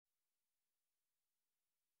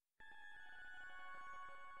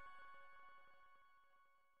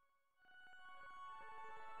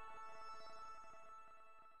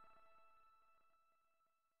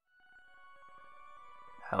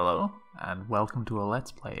Hello, and welcome to a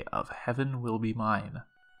Let's Play of Heaven Will Be Mine.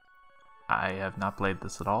 I have not played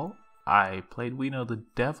this at all. I played We Know the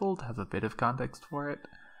Devil to have a bit of context for it,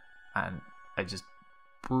 and I just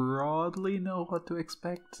broadly know what to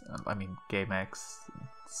expect. I mean, GameX,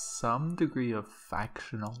 some degree of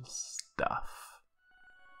factional stuff,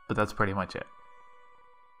 but that's pretty much it.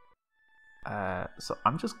 So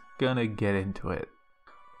I'm just gonna get into it.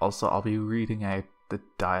 Also, I'll be reading out the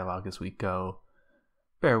dialogue as we go.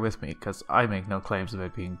 Bear with me, because I make no claims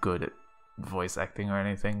about being good at voice acting or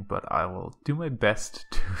anything, but I will do my best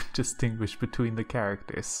to distinguish between the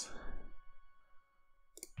characters.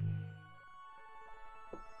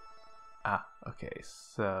 Okay,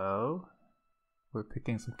 so we're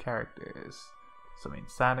picking some characters. So I mean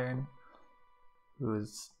Saturn, who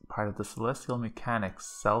is part of the Celestial Mechanics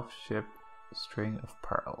Self-Ship String of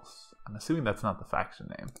Pearls. I'm assuming that's not the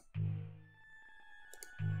faction name.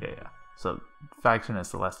 Yeah. So, faction is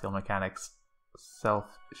Celestial Mechanics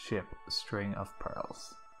Self-Ship String of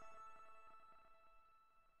Pearls.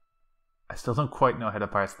 I still don't quite know how to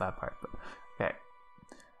parse that part, but okay.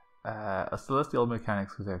 A Celestial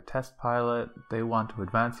Mechanics is their test pilot. They want to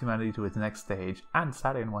advance humanity to its next stage, and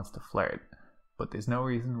Saturn wants to flirt. But there's no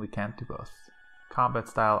reason we can't do both. Combat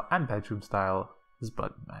style and bedroom style is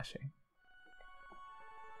button mashing.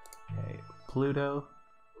 Okay, Pluto.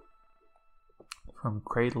 From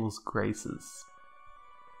Cradle's Graces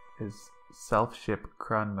is Self-Ship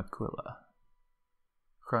Macula.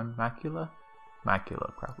 Macula?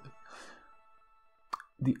 Macula, probably.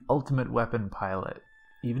 The ultimate weapon pilot.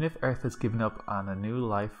 Even if Earth has given up on a new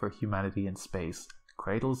life for humanity in space,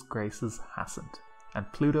 Cradle's Graces hasn't,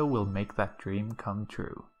 and Pluto will make that dream come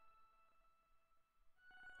true.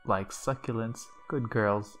 Like succulents, good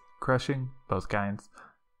girls, crushing, both kinds,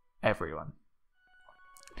 everyone.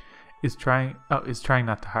 Is trying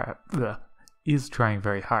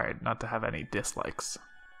very hard not to have any dislikes.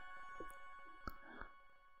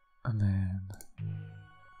 And then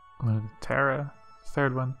Terra,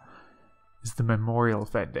 third one, is the Memorial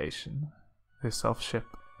Foundation. Their self-ship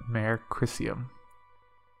Mare Chrysium,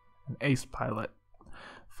 an ace pilot,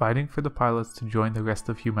 fighting for the pilots to join the rest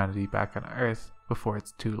of humanity back on Earth before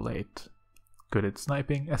it's too late. Good at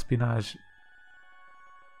sniping, espionage,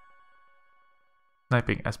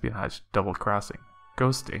 double-crossing,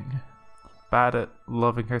 ghosting, bad at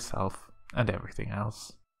loving herself, and everything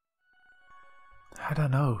else. I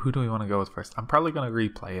don't know, who do we want to go with first? I'm probably going to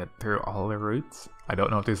replay it through all the routes. I don't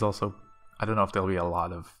know if there'll be a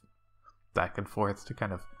lot of back and forth to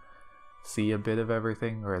kind of see a bit of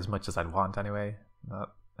everything, or as much as I'd want anyway.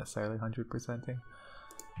 Not necessarily 100%ing.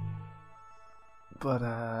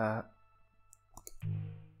 But,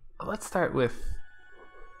 let's start with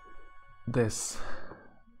this.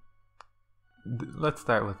 Let's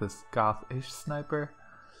start with this goth-ish sniper.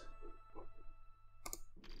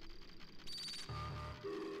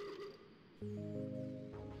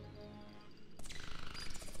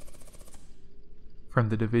 From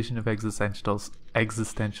the Division of Existential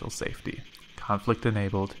Safety,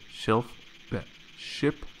 conflict-enabled ship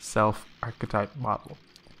self-archetype model.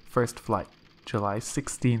 First flight, July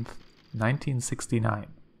 16th, 1969.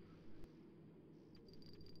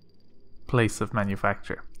 Place of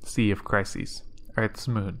manufacture, Sea of Crises, Earth's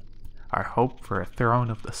moon, our hope for a throne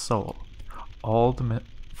of the soul,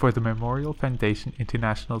 for the Memorial Foundation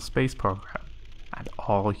International Space Program, and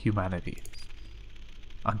all humanity.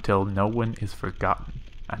 Until no one is forgotten,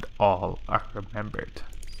 and all are remembered.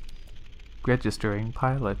 Registering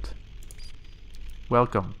pilot.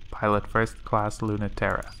 Welcome, pilot first class Luna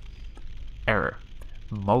Terra. Error.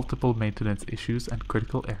 Multiple maintenance issues and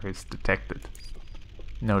critical errors detected.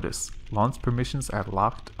 Notice, launch permissions are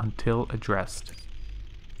locked until addressed.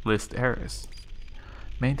 List errors.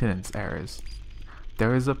 Maintenance errors.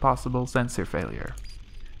 There is a possible sensor failure.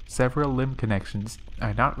 Several limb connections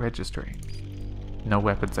are not registering. No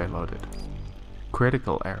weapons are loaded.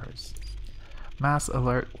 Critical errors. Mass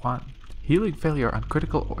alert 1. Healing failure on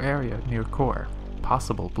critical area near core.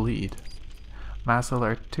 Possible bleed. Mass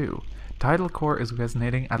alert 2. Tidal core is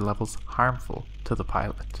resonating at levels harmful to the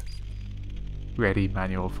pilot. Ready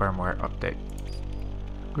manual firmware update.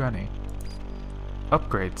 Running.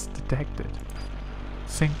 Upgrades detected.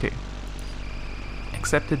 Syncing.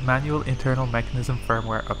 Accepted manual internal mechanism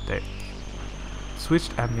firmware update.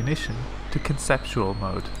 Switched ammunition to conceptual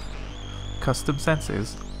mode. Custom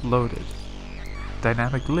sensors loaded.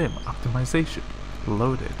 Dynamic limb optimization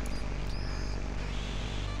loaded.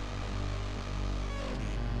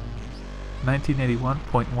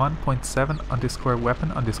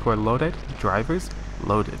 1981.1.7_weapon_loaded drivers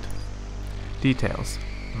loaded. Details.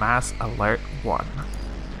 Mass alert 1.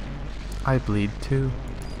 I bleed too.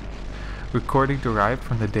 Recording derived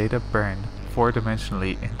from the data burned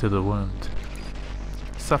 4-dimensionally into the wound.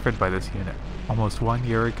 Suffered by this unit almost 1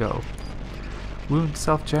 year ago. Wound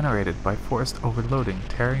self-generated by forced overloading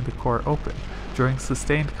tearing the core open during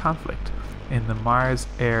sustained conflict in the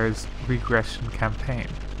Mars-Ares regression campaign.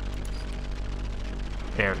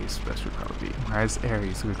 Ares, that should probably be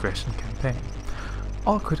Mars-Ares regression campaign.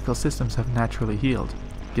 All critical systems have naturally healed,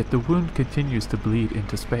 yet the wound continues to bleed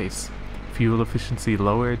into space. Fuel efficiency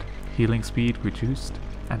lowered, healing speed reduced,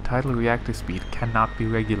 and tidal reactor speed cannot be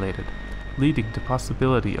regulated, leading to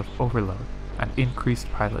possibility of overload and increased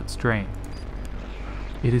pilot strain.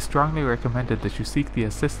 It is strongly recommended that you seek the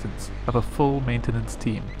assistance of a full maintenance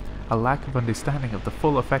team. A lack of understanding of the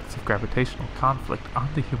full effects of gravitational conflict on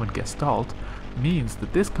the human gestalt means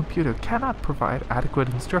that this computer cannot provide adequate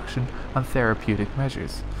instruction on therapeutic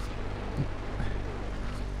measures.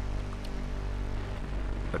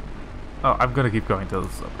 Oh, I'm gonna keep going till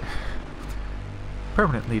this is over.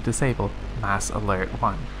 Permanently disable Mass Alert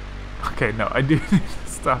 1. Okay, no, I do need to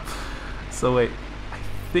stop. So wait, I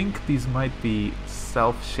think these might be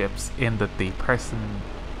self-ships in that the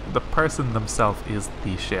person themselves is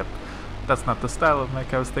the ship. That's not the style of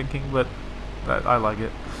mech I was thinking, but I like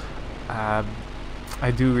it.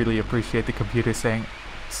 I do really appreciate the computer saying,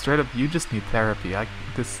 straight up, you just need therapy.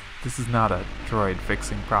 This is not a droid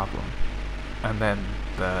fixing problem. And then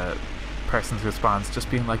the person's response just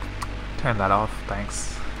being like, turn that off,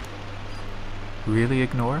 thanks. Really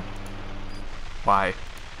ignore? Why?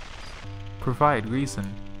 Provide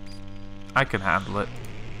reason. I can handle it.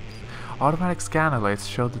 Automatic scan alerts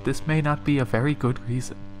show that this may not be a very good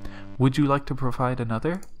reason. Would you like to provide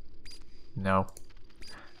another? No.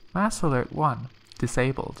 Mass Alert 1.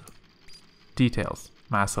 Disabled. Details.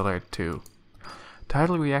 Mass Alert 2.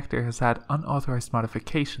 Tidal reactor has had unauthorized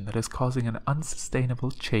modification that is causing an unsustainable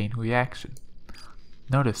chain reaction.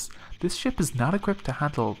 Notice, this ship is not equipped to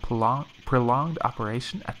handle prolonged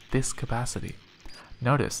operation at this capacity.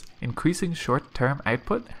 Notice, increasing short-term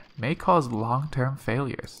output may cause long-term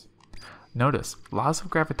failures. Notice, loss of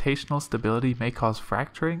gravitational stability may cause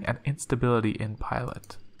fracturing and instability in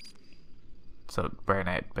pilot. So,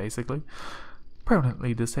 burnout, basically.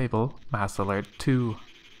 Permanently disable Mass Alert 2.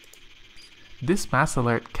 This Mass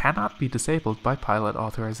Alert cannot be disabled by pilot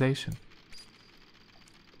authorization.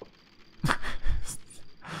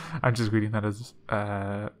 I'm just reading that as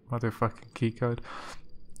motherfucking key code.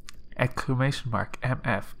 Exclamation mark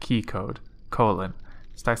MF key code colon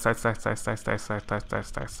star.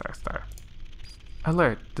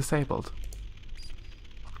 Alert disabled.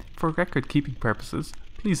 For record keeping purposes,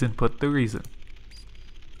 please input the reason.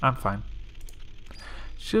 I'm fine.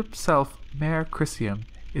 Ship self Mare Chrysium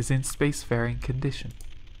is in spacefaring condition.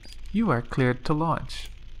 You are cleared to launch.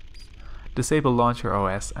 Disable launcher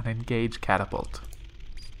OS and engage catapult.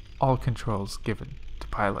 All controls given to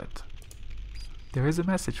pilot. There is a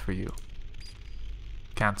message for you.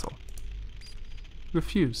 Cancel.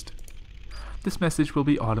 Refused. This message will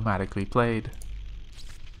be automatically played.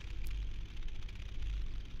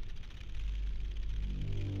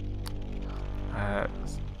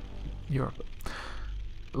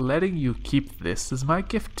 Letting you keep this is my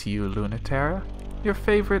gift to you, Terra. Your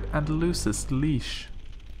favorite and loosest leash.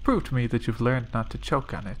 Prove to me that you've learned not to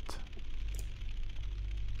choke on it.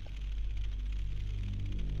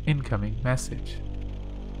 Incoming message.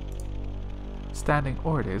 Standing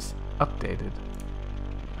orders updated.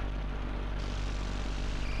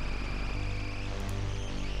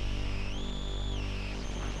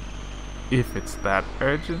 If it's that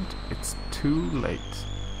urgent, it's too late.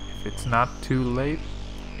 If it's not too late,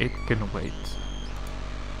 it can wait.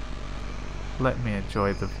 Let me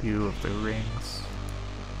enjoy the view of the rings.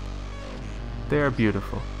 They are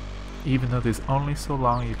beautiful, even though there's only so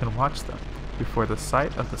long you can watch them before the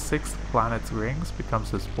sight of the sixth planet's rings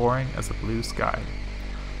becomes as boring as a blue sky.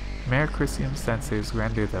 Mare Chrysium sensors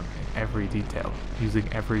render them in every detail, using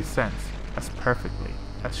every sense as perfectly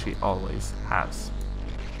as she always has.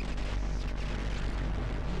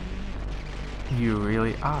 You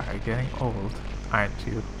really are getting old, aren't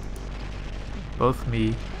you? Both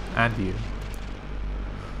me and you.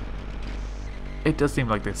 It does seem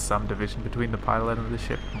like there's some division between the pilot and the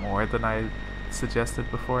ship, more than I suggested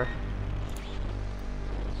before.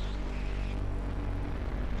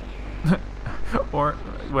 Or,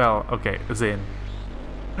 well, okay, as in,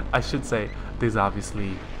 I should say, that's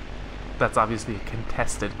obviously a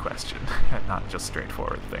contested question, and not just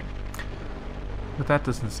straightforward thing. But that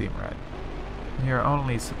doesn't seem right. You're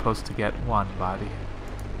only supposed to get one body.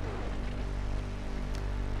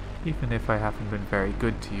 Even if I haven't been very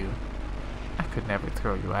good to you, I could never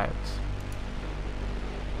throw you out.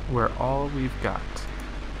 We're all we've got.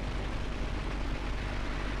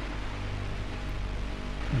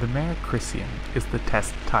 The Mare Crisium is the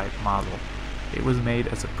test-type model. It was made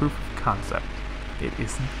as a proof of concept. It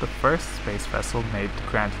isn't the first space vessel made to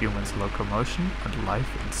grant humans locomotion and life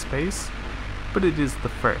in space, but it is the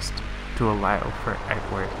first to allow for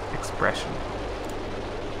outward expression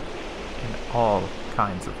in all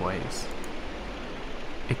kinds of ways.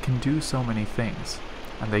 It can do so many things,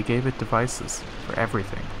 and they gave it devices for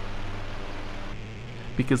everything.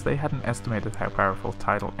 Because they hadn't estimated how powerful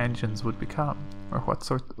tidal engines would become, or what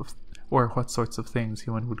sorts of things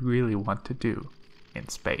human would really want to do in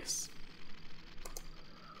space.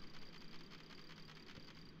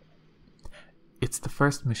 It's the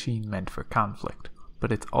first machine meant for conflict,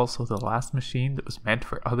 but it's also the last machine that was meant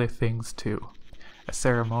for other things too. A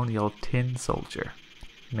ceremonial tin soldier,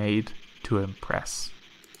 made to impress.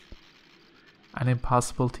 An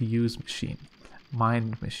impossible to use machine,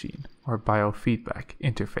 mind machine, or biofeedback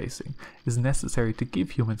interfacing is necessary to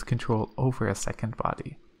give humans control over a second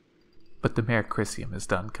body. But the Mare Crisium is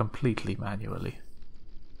done completely manually.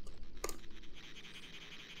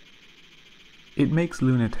 It makes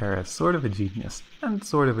Terra sort of a genius, and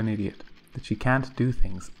sort of an idiot, that she can't do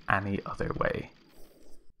things any other way.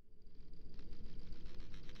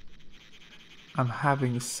 I'm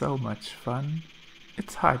having so much fun.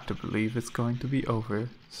 It's hard to believe it's going to be over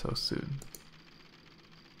so soon.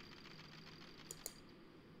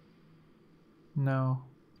 No,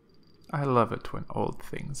 I love it when old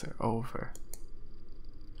things are over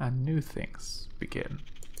and new things begin.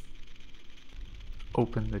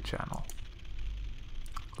 Open the channel.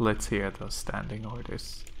 Let's hear those standing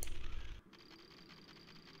orders.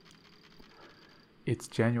 It's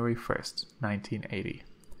January 1st, 1980,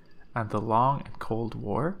 and the long and cold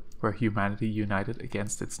war, where humanity united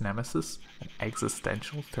against its nemesis, an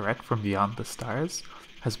existential threat from beyond the stars,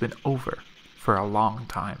 has been over for a long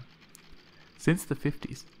time. Since the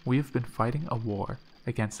 50s, we have been fighting a war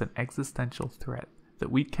against an existential threat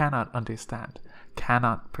that we cannot understand,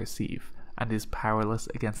 cannot perceive, and is powerless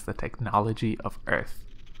against the technology of Earth.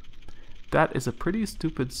 That is a pretty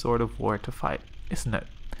stupid sort of war to fight, isn't it?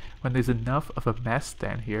 When there's enough of a mess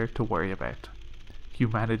down here to worry about.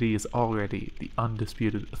 Humanity is already the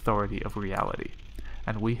undisputed authority of reality,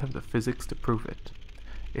 and we have the physics to prove it.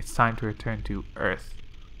 It's time to return to Earth,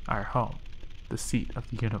 our home, the seat of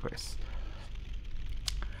the universe.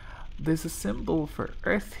 There's a symbol for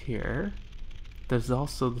Earth here. There's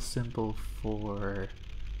also the symbol for...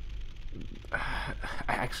 I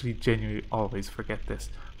actually genuinely always forget this,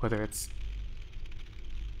 whether it's...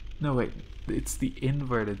 No wait, it's the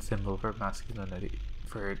inverted symbol for masculinity,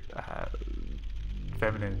 for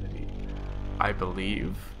femininity, I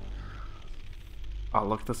believe. I'll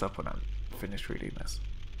look this up when I'm finished reading this.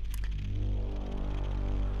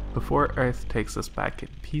 Before Earth takes us back in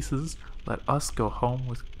pieces, let's go home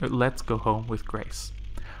with grace.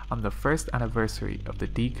 On the first anniversary of the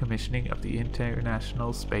decommissioning of the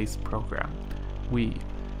International Space Program, we,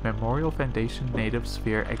 Memorial Foundation Native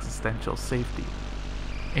Sphere Existential Safety,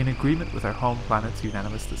 in agreement with our home planet's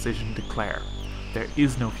unanimous decision, declare there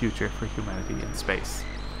is no future for humanity in space.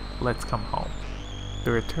 Let's come home.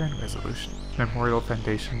 The Return Resolution, Memorial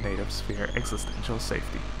Foundation Native Sphere Existential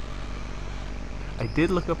Safety. I did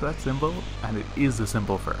look up that symbol, and it is a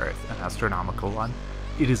symbol for Earth, an astronomical one.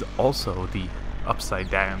 It is also the upside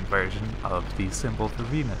down version of the symbol for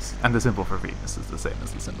Venus, and the symbol for Venus is the same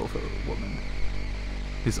as the symbol for a woman.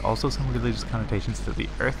 There's also some religious connotations to the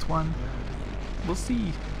Earth one. We'll see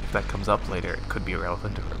if that comes up later. It could be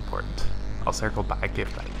relevant or important. I'll circle back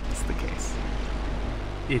if that is the case.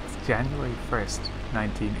 It's January 1st,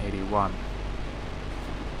 1981.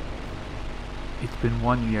 It's been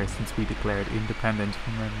 1 year since we declared independence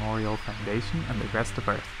from Memorial Foundation and the rest of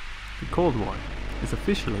Earth. The Cold War is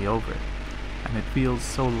officially over, and it feels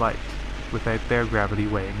so light without their gravity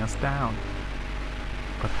weighing us down.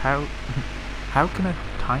 But how can a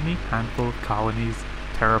tiny handful of colonies,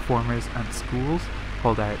 terraformers, and schools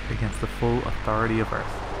hold out against the full authority of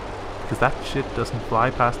Earth? Because that shit doesn't fly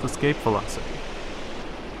past escape velocity.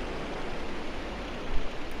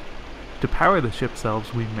 To power the ship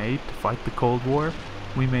selves we made to fight the Cold War,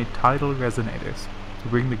 we made tidal resonators to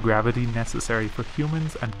bring the gravity necessary for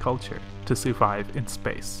humans and culture to survive in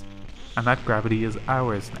space. And that gravity is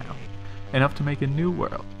ours now, enough to make a new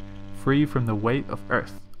world, free from the weight of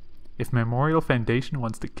Earth. If Memorial Foundation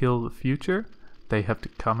wants to kill the future, they have to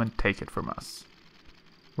come and take it from us.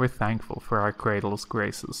 We're thankful for our cradle's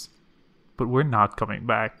graces, but we're not coming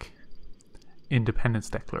back. Independence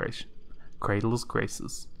Declaration. Cradle's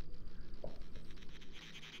graces.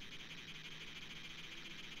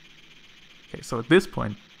 Okay, so at this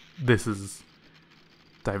point, this is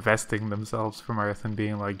divesting themselves from Earth and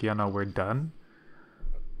being like, yeah, no, we're done.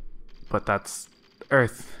 but that's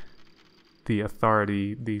Earth, the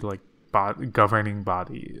authority, the like governing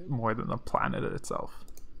body, more than the planet itself.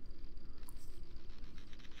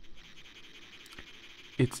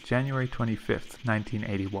 It's January 25th,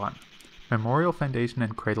 1981. Memorial Foundation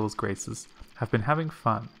and Cradle's Graces have been having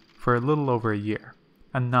fun for a little over a year,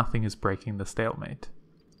 and nothing is breaking the stalemate.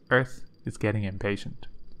 Earth is getting impatient.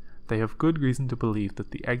 They have good reason to believe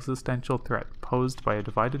that the existential threat posed by a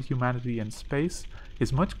divided humanity in space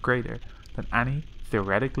is much greater than any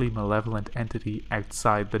theoretically malevolent entity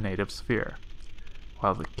outside the native sphere.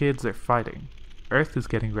 While the kids are fighting, Earth is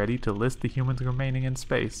getting ready to list the humans remaining in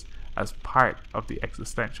space as part of the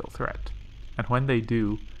existential threat. And when they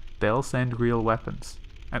do, they'll send real weapons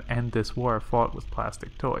and end this war fought with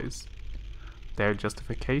plastic toys. Their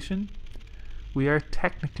justification? We are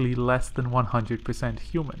technically less than 100%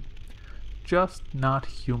 human, just not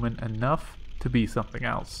human enough to be something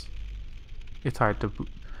else. It's hard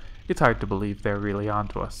to believe they're really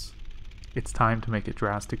onto us. It's time to make a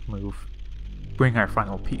drastic move. Bring our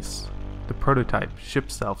final piece, the prototype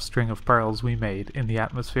ship-self string of pearls we made in the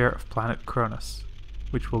atmosphere of planet Cronus,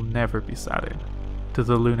 which will never be sat in, to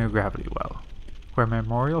the lunar gravity well, where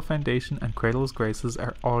Memorial Foundation and Cradle's Graces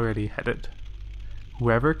are already headed.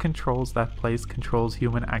 Whoever controls that place controls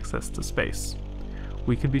human access to space.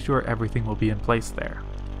 We can be sure everything will be in place there.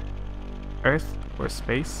 Earth or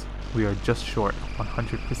space, we are just short of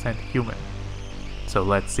 100% human. So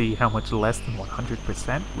let's see how much less than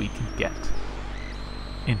 100% we can get.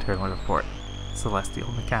 Internal report.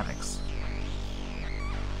 Celestial mechanics.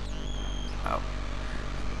 Oh.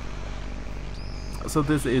 So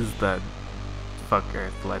this is the fuck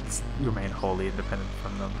Earth, let's remain wholly independent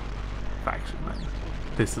from them faction then.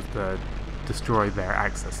 This is the destroy their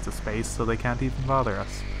access to space so they can't even bother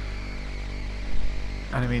us.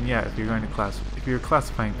 And I mean, yeah, if you're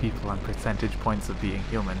classifying people on percentage points of being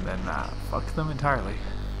human, then fuck them entirely.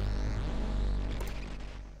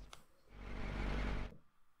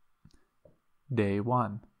 Day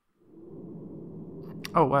 1.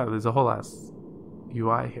 Oh wow, there's a whole ass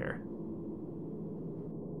UI here.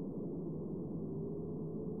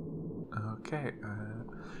 Okay,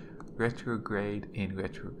 retrograde in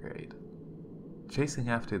retrograde. Chasing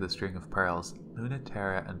after the string of pearls, Luna,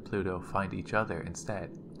 Terra, and Pluto find each other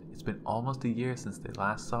instead. It's been almost a year since they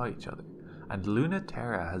last saw each other, and Luna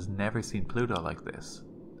Terra has never seen Pluto like this.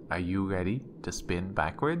 Are you ready to spin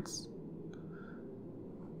backwards?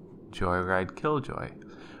 Joyride Killjoy.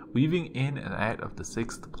 Weaving in and out of the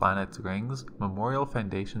sixth planet's rings, Memorial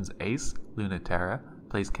Foundation's ace, Luna Terra,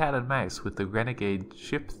 plays cat and mouse with the renegade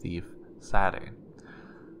ship thief, Saturn.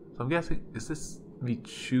 So I'm guessing, is this me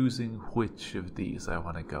choosing which of these I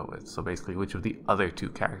want to go with? So basically, which of the other two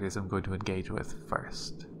characters I'm going to engage with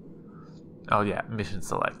first. Oh yeah, mission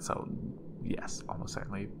select, so yes, almost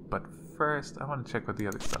certainly. But first, I want to check what the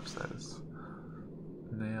other stuff says.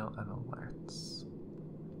 Mail and alerts.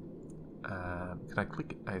 Can I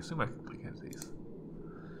click? I assume I can click into these.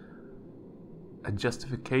 A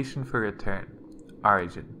justification for return.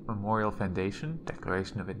 Origin, Memorial Foundation,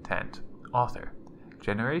 Declaration of Intent. Author,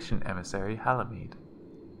 Generation Emissary Halamede.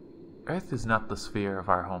 Earth is not the sphere of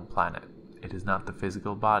our home planet. It is not the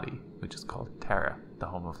physical body, which is called Terra, the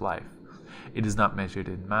home of life. It is not measured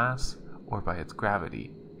in mass or by its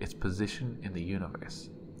gravity, its position in the universe.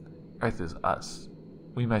 Earth is us.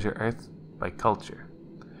 We measure Earth by culture.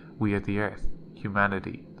 We are the Earth,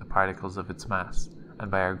 humanity, the particles of its mass, and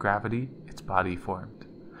by our gravity, its body formed.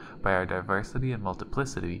 By our diversity and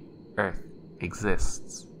multiplicity, Earth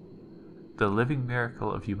exists. The living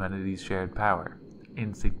miracle of humanity's shared power,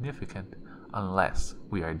 insignificant unless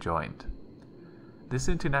we are joined. This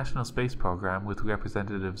international space program, with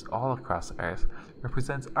representatives all across Earth,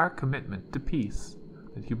 represents our commitment to peace,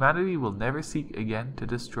 that humanity will never seek again to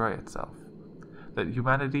destroy itself, that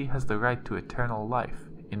humanity has the right to eternal life,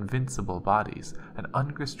 invincible bodies, and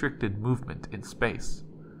unrestricted movement in space.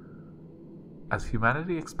 As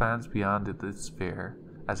humanity expands beyond this sphere,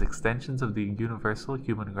 as extensions of the universal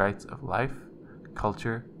human rights of life,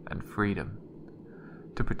 culture, and freedom.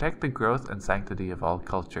 To protect the growth and sanctity of all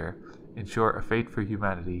culture, ensure a fate for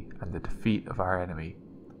humanity and the defeat of our enemy.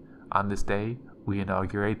 On this day, we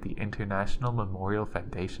inaugurate the International Memorial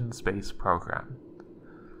Foundation Space Program.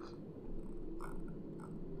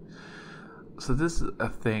 So this is a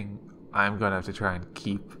thing I'm going to have to try and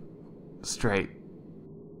keep straight.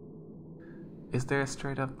 Is there a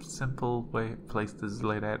straight up simple place this is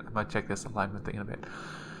laid out? I might check this alignment thing in a bit.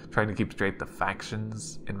 Trying to keep straight the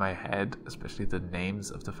factions in my head, especially the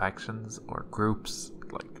names of the factions or groups,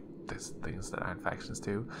 like there's things that aren't factions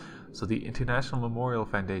too. So the International Memorial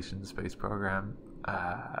Foundation Space Program,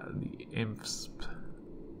 the IMFSP,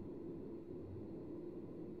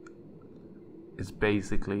 is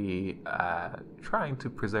basically trying to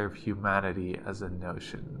preserve humanity as a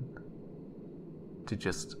notion to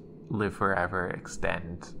just live forever,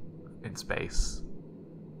 extend in space,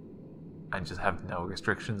 and just have no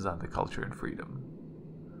restrictions on the culture and freedom.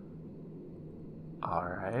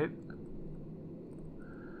 Alright.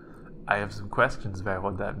 I have some questions about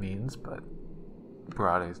what that means, but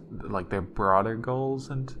broader, like their broader goals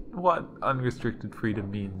and what unrestricted freedom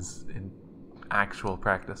means in actual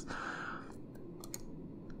practice.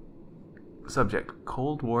 Subject: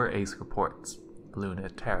 Cold War Ace reports. Luna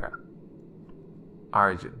Terra.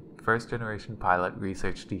 Origin: First generation pilot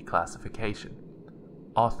research declassification.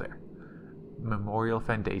 Author: Memorial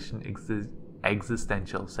Foundation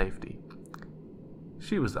Existential Safety.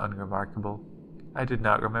 She was unremarkable. I did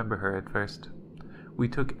not remember her at first. We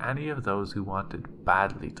took any of those who wanted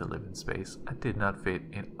badly to live in space and did not fit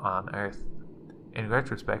in on Earth. In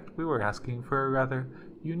retrospect, we were asking for a rather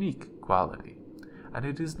unique quality, and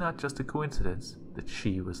it is not just a coincidence that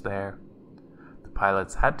she was there. The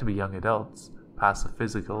pilots had to be young adults, pass a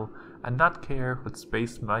physical, and not care what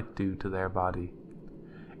space might do to their body.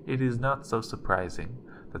 It is not so surprising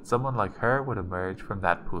that someone like her would emerge from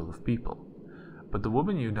that pool of people. But the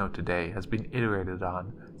woman you know today has been iterated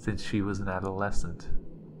on since she was an adolescent.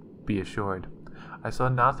 Be assured, I saw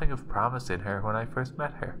nothing of promise in her when I first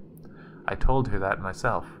met her. I told her that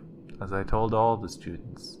myself, as I told all the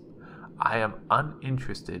students. I am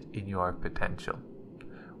uninterested in your potential.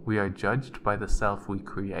 We are judged by the self we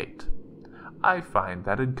create. I find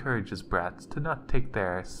that encourages brats to not take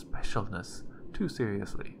their specialness too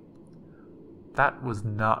seriously. That was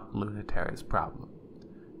not Luna Terra's problem.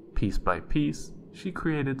 Piece by piece, she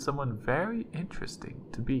created someone very interesting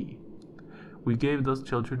to be. We gave those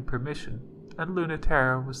children permission, and Luna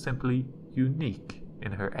Terra was simply unique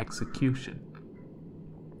in her execution.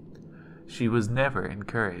 She was never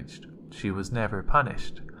encouraged. She was never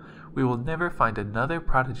punished. We will never find another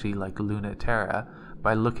prodigy like Luna Terra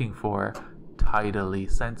by looking for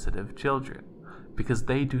tidally sensitive children, because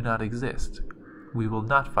they do not exist. We will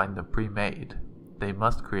not find them pre-made. They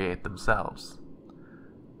must create themselves.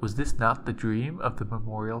 Was this not the dream of the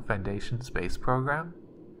Memorial Foundation space program?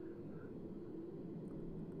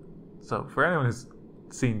 So, for anyone who's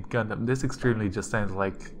seen Gundam, this extremely just sounds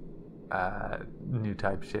like new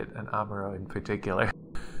type shit, and Amuro in particular.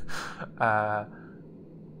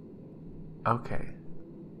 Okay.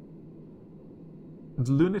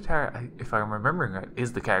 Luna Terra, if I'm remembering right,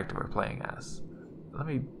 is the character we're playing as.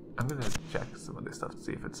 I'm gonna check some of this stuff to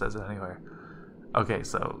see if it says it anywhere. Okay,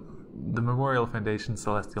 so the Memorial Foundation,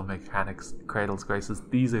 Celestial Mechanics, Cradles, Graces,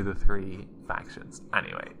 these are the three factions.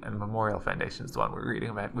 Anyway, and Memorial Foundation is the one we're reading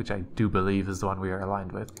about, which I do believe is the one we are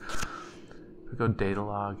aligned with. If we go data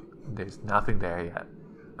log, there's nothing there yet.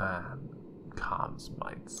 Comms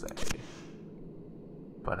might say.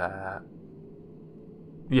 But,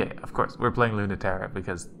 yeah, of course, we're playing Luna Terra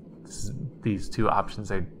because these two options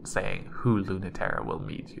are saying who Luna Terra will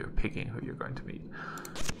meet. You're picking who you're going to meet.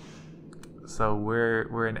 So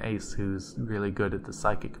we're an ace who's really good at the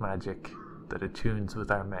psychic magic that attunes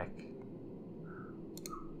with our mech.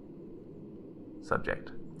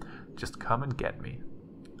 Subject: Just come and get me.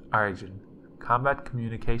 Origin: Combat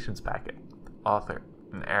Communications Packet. Author: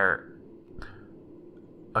 An error.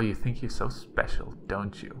 Oh, you think you're so special,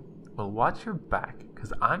 don't you? Well, watch your back,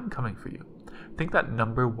 because I'm coming for you. Think that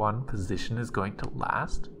 #1 position is going to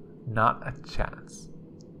last? Not a chance.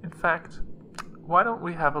 In fact, why don't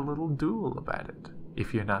we have a little duel about it,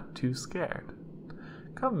 if you're not too scared?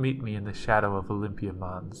 Come meet me in the shadow of Olympia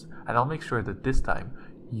Mons, and I'll make sure that this time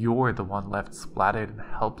you're the one left splattered and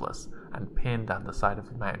helpless and pinned on the side of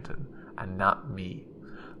the mountain, and not me,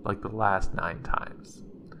 like the last 9 times.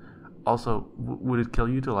 Also, would it kill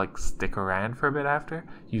you to, like, stick around for a bit after,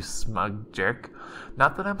 you smug jerk?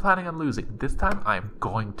 Not that I'm planning on losing. This time I'm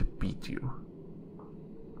going to beat you.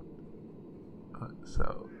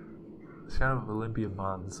 So, Shadow of Olympia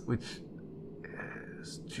Mons, which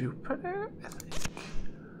is Jupiter,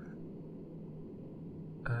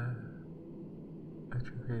 I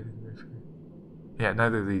think. Yeah,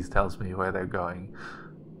 neither of these tells me where they're going.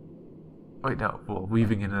 Wait, no. Well,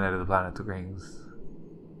 weaving in and out of the planet rings,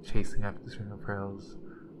 chasing after the string of pearls.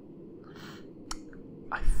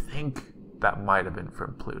 I think that might have been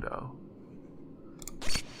from Pluto.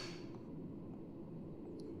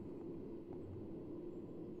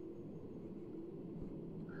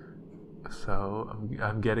 So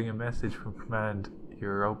I'm getting a message from Command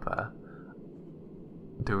Europa,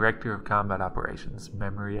 Director of Combat Operations,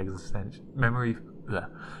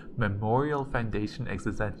 Memorial Foundation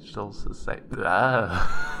Existential Society.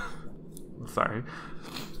 Sorry.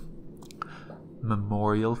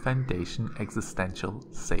 Memorial Foundation existential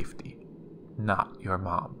safety, not your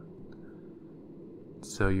mom.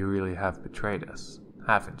 So you really have betrayed us,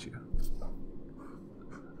 haven't you?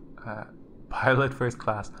 Pilot first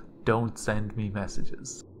class, don't send me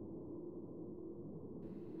messages.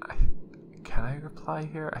 Can I reply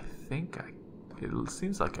here? I think it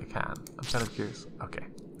seems like I can. I'm kind of curious. Okay.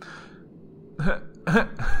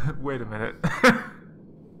 Wait a minute.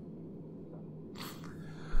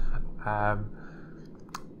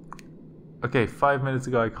 Okay, 5 minutes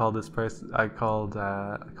ago I called this person. I called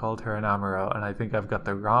her an Amuro, and I think I've got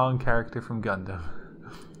the wrong character from Gundam.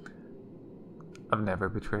 I've never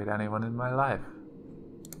betrayed anyone in my life.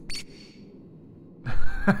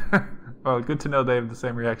 Well, good to know they have the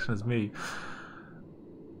same reaction as me.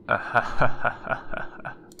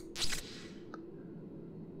 Ha.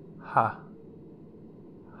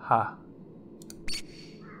 Ha.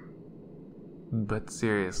 But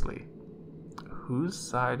seriously, whose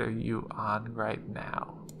side are you on right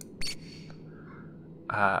now?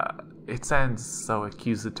 It sounds so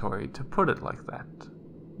accusatory to put it like that.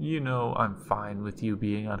 You know I'm fine with you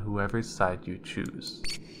being on whoever's side you choose.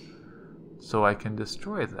 So I can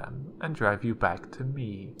destroy them and drive you back to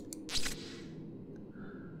me.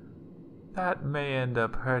 That may end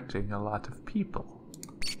up hurting a lot of people.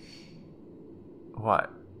 What?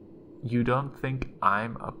 You don't think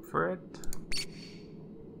I'm up for it?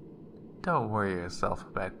 Don't worry yourself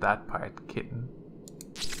about that part, kitten.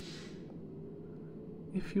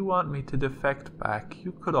 If you want me to defect back,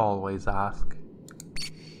 you could always ask.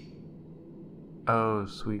 Oh,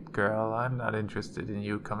 sweet girl, I'm not interested in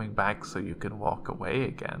you coming back so you can walk away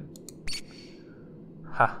again.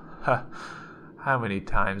 Ha ha, how many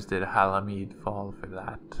times did Halamid fall for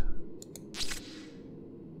that?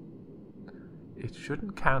 It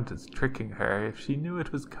shouldn't count as tricking her if she knew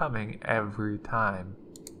it was coming every time.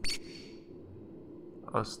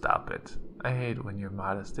 Oh, stop it. I hate when you're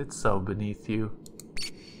modest. It's so beneath you.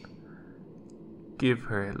 Give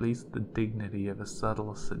her at least the dignity of a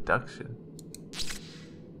subtle seduction.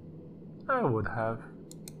 I would have.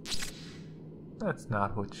 That's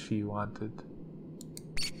not what she wanted.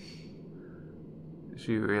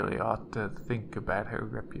 She really ought to think about her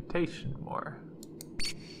reputation more.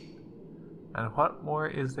 And what more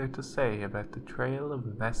is there to say about the trail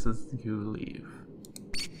of messes you leave?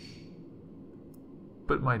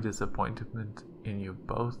 But my disappointment in you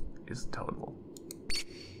both is total.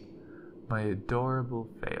 My adorable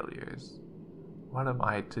failures. What am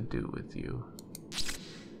I to do with you?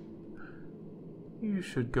 You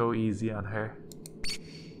should go easy on her.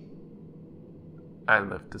 I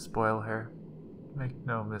live to spoil her. Make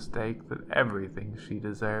no mistake that everything she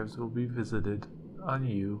deserves will be visited on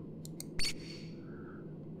you.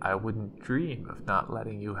 I wouldn't dream of not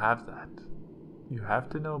letting you have that. You have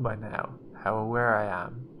to know by now how aware I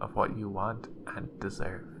am of what you want and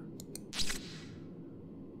deserve.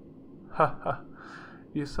 Haha,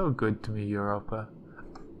 you're so good to me, Europa.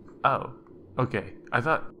 Oh, okay.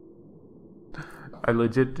 I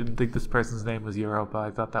legit didn't think this person's name was Europa.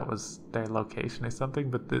 I thought that was their location or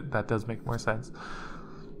something, but that does make more sense.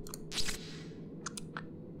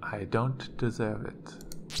 I don't deserve it.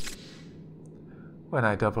 When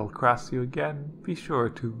I double-cross you again, be sure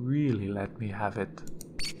to really let me have it.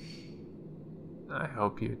 I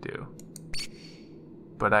hope you do.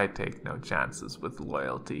 But I take no chances with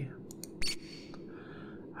loyalty.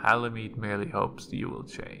 Halamid merely hopes you will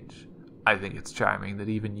change. I think it's charming that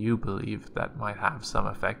even you believe that might have some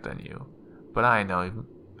effect on you. But I know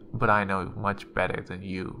much better than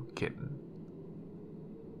you, kitten.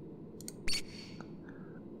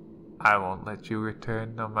 I won't let you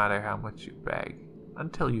return no matter how much you beg,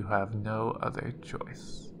 until you have no other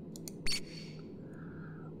choice.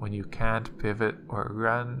 When you can't pivot or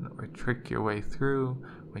run or trick your way through,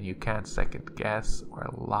 when you can't second guess or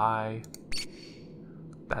lie,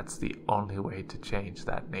 that's the only way to change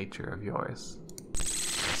that nature of yours.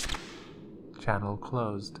 Channel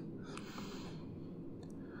closed.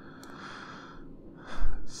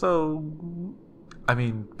 So, I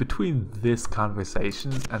mean, between this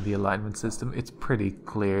conversation and the alignment system, it's pretty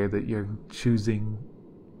clear that you're choosing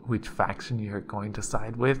which faction you're going to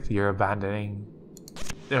side with. You're abandoning,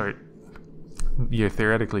 or you're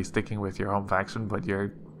theoretically sticking with your home faction, but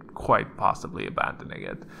you're quite possibly abandoning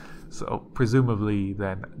it. So presumably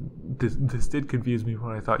then, this did confuse me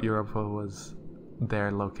when I thought Europa was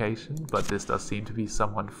their location, but this does seem to be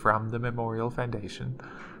someone from the Memorial Foundation,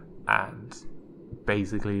 and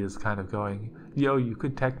basically is kind of going, yo, you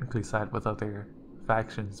could technically side with other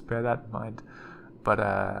factions, bear that in mind. But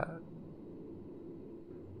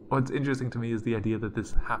what's interesting to me is the idea that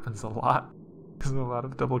this happens a lot. There's a lot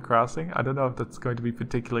of double crossing. I don't know if that's going to be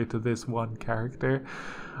particular to this one character,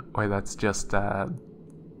 or that's just the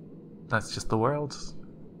world.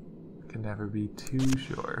 Can never be too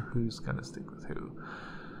sure who's gonna stick with who.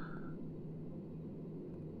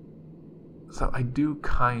 So I do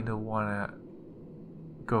kind of want to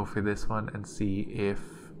go for this one and see if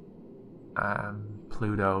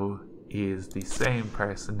Pluto is the same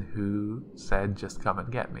person who said just come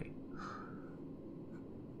and get me.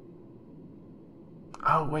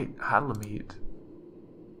 Oh wait, Halamede.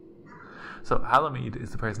 So Halamede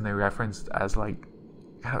is the person they referenced as like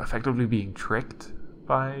kind of effectively being tricked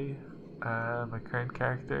by my current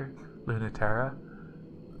character, Terra.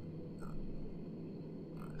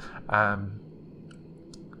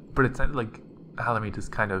 But it sounded like Halamede is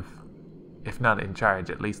kind of, if not in charge,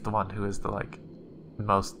 at least the one who is the like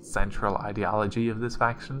most central ideology of this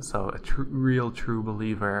faction. So a real true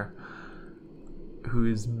believer who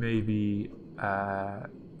is maybe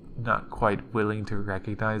not quite willing to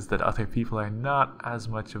recognize that other people are not as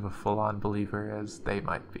much of a full-on believer as they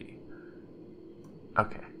might be.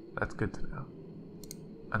 Okay, that's good to know.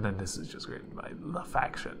 And then this is just written by the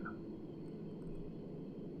faction.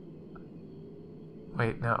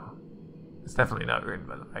 Wait, no. It's definitely not written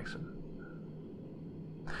by the faction.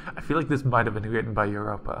 I feel like this might have been written by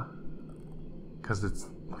Europa. Because it's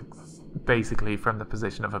like basically from the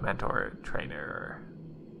position of a mentor or trainer or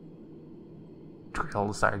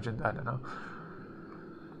drill sergeant, I don't know.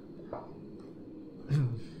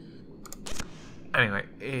 Anyway,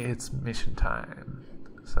 it's mission time.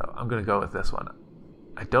 So I'm gonna go with this one.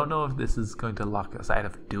 I don't know if this is going to lock us out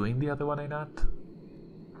of doing the other one or not.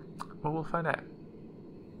 But we'll find out.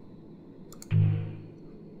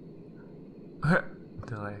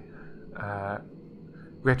 Delay.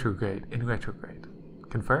 Retrograde. In retrograde.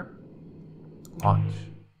 Confirm. Launch.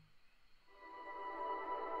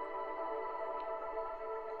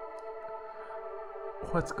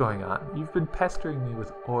 What's going on? You've been pestering me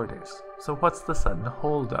with orders. So what's the sudden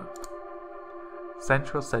hold-up?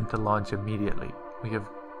 Central said to launch immediately.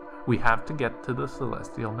 We have to get to the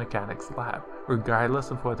Celestial Mechanics Lab,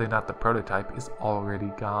 regardless of whether or not the prototype is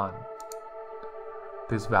already gone.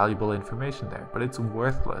 There's valuable information there, but it's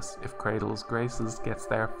worthless if Cradle's Graces gets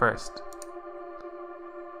there first.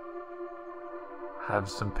 Have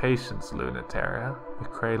some patience, Terra. The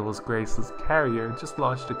Cradle's Graces carrier just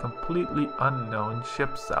launched a completely unknown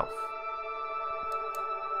ship self.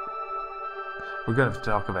 We're going to have to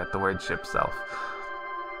talk about the word ship self.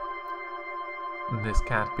 This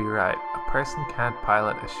can't be right. A person can't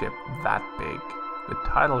pilot a ship that big. The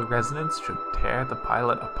tidal resonance should tear the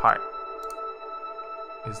pilot apart.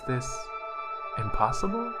 Is this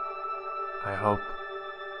impossible? I hope.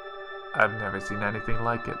 I've never seen anything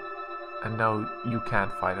like it. And no, you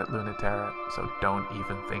can't fight it, Terra, so don't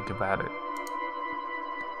even think about it.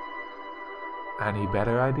 Any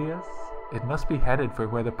better ideas? It must be headed for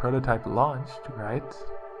where the prototype launched, right?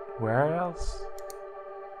 Where else?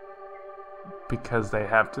 Because they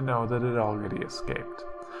have to know that it already escaped.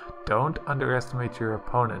 Don't underestimate your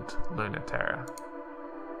opponent, Terra.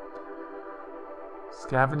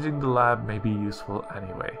 Scavenging the lab may be useful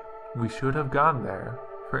anyway. We should have gone there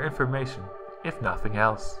for information, if nothing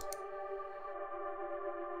else.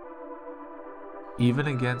 Even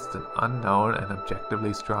against an unknown and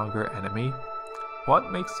objectively stronger enemy?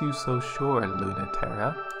 What makes you so sure,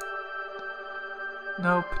 Terra?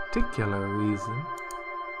 No particular reason.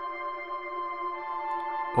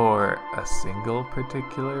 Or a single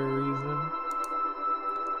particular reason?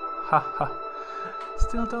 Haha.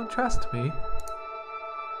 Still don't trust me?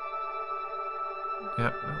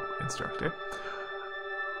 Yep, no, instructor.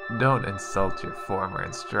 Don't insult your former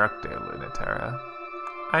instructor, Terra.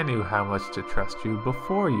 I knew how much to trust you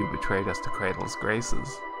before you betrayed us to Cradle's Graces.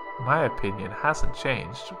 My opinion hasn't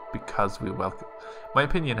changed because we welcomed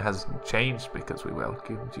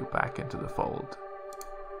you back into the fold.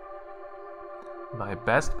 My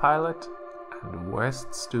best pilot and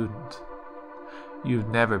worst student. You've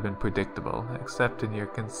never been predictable, except in your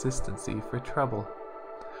consistency for trouble.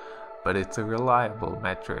 But it's a reliable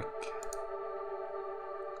metric.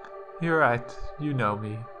 You're right, you know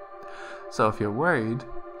me. So if you're worried,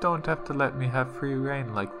 don't have to let me have free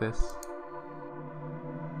rein like this.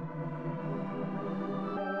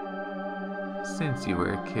 Since you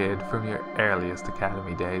were a kid, from your earliest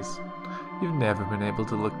academy days, you've never been able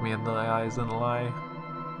to look me in the eyes and lie.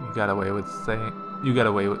 You got away with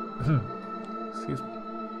excuse me.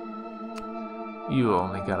 You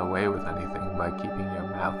only got away with anything by keeping your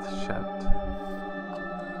mouth shut.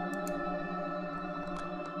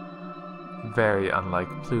 Very unlike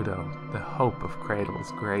Pluto, the hope of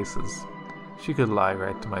Cradle's Graces. She could lie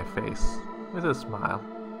right to my face. with a smile,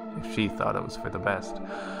 if she thought it was for the best.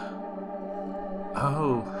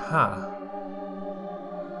 Oh, huh.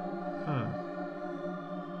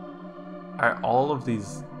 Are all of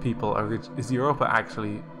these people, is Europa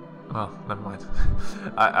actually... Well, never mind.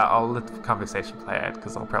 I'll let the conversation play out,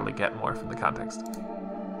 because I'll probably get more from the context.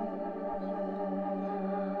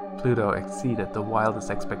 Pluto exceeded the wildest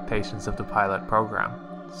expectations of the pilot program,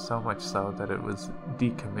 so much so that it was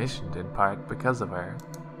decommissioned in part because of her.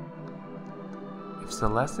 If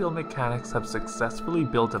celestial mechanics have successfully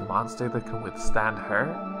built a monster that can withstand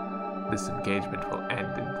her, this engagement will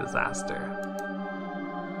end in disaster.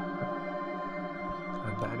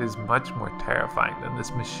 And that is much more terrifying than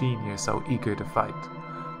this machine you're so eager to fight.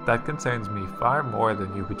 That concerns me far more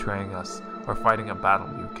than you betraying us or fighting a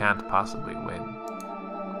battle you can't possibly win.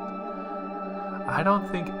 I don't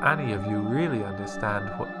think any of you really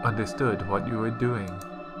understood what you were doing.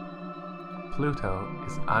 Pluto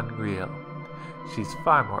is unreal. She's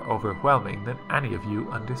far more overwhelming than any of you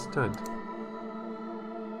understood.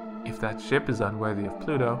 If that ship is unworthy of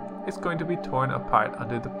Pluto, it's going to be torn apart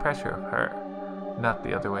under the pressure of her, not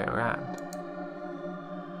the other way around.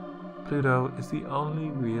 Pluto is the only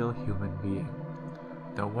real human being.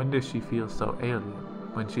 No wonder she feels so alien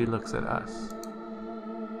when she looks at us.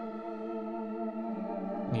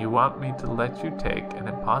 You want me to let you take an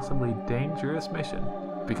impossibly dangerous mission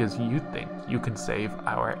because you think you can save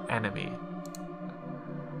our enemy.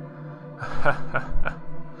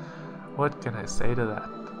 What can I say to that?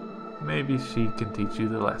 Maybe she can teach you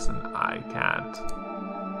the lesson I can't.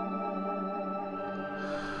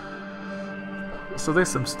 So there's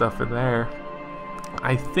some stuff in there.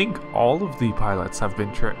 I think all of the pilots have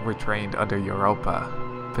been were trained under Europa,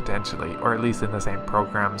 potentially, or at least in the same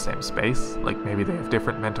program, same space. Like maybe they have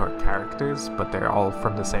different mentor characters, but they're all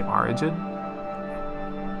from the same origin.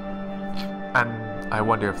 And I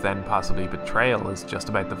wonder if then possibly betrayal is just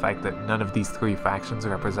about the fact that none of these three factions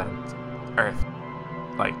represent Earth,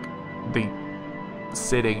 like the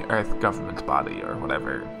sitting Earth government body or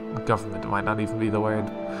whatever. Government might not even be the word.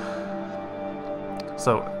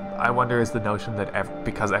 So I wonder is the notion that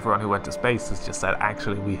because everyone who went to space has just said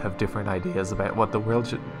actually we have different ideas about what the world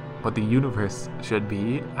should, what the universe should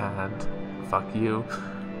be, and fuck you.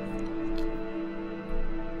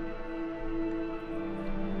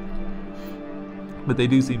 But they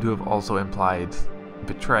do seem to have also implied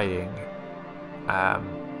betraying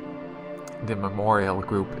the memorial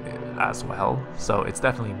group as well. So it's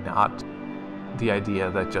definitely not the idea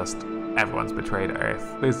that just everyone's betrayed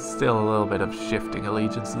Earth. There's still a little bit of shifting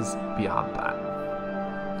allegiances beyond that.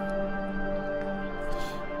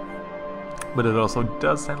 But it also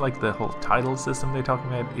does sound like the whole title system they're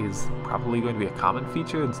talking about is probably going to be a common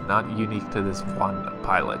feature. It's not unique to this one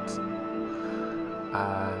pilot.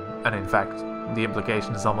 And in fact, the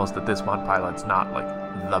implication is almost that this one pilot's not like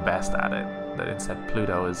the best at it. That instead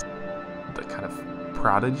Pluto is the kind of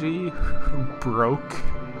prodigy who broke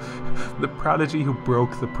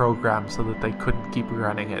the program so that they couldn't keep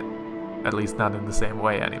running it, at least not in the same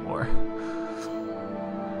way anymore.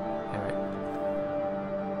 Anyway,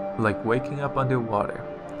 like waking up underwater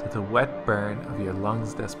to the wet burn of your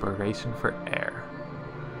lungs' desperation for air,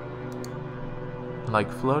 like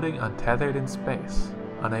floating untethered in space,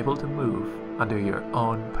 unable to move under your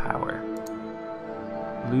own power.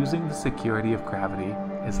 Losing the security of gravity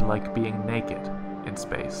is like being naked in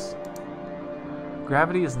space.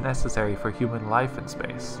 Gravity is necessary for human life in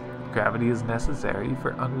space. Gravity is necessary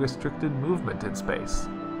for unrestricted movement in space.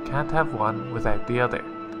 Can't have one without the other.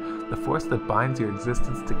 The force that binds your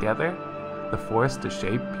existence together, the force to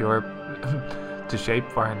shape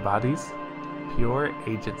foreign bodies, pure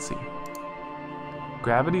agency.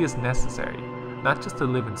 Gravity is necessary, not just to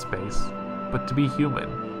live in space, but to be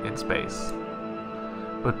human in space.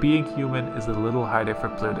 But being human is a little harder for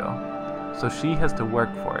Pluto, so she has to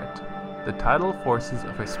work for it. The tidal forces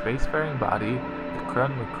of her spacefaring body, the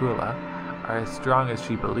Krun Makula, are as strong as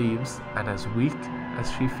she believes and as weak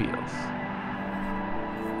as she feels.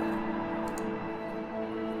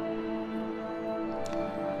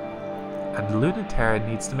 And Luna Terra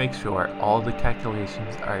needs to make sure all the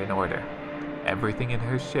calculations are in order. Everything in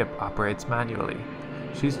her ship operates manually.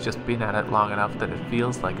 She's just been at it long enough that it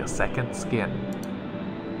feels like a second skin.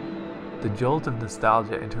 The jolt of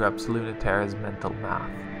nostalgia interrupts Luna Terra's mental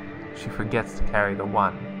math. She forgets to carry the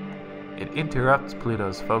 1. It interrupts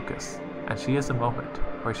Pluto's focus, and she has a moment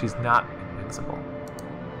where she's not invincible.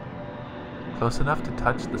 Close enough to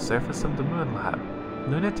touch the surface of the moon lab,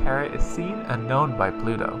 Luna Terra is seen and known by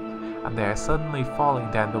Pluto, and they are suddenly falling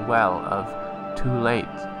down the well of too late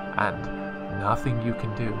and nothing you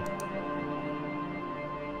can do.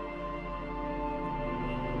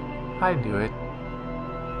 I knew it.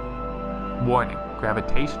 Warning,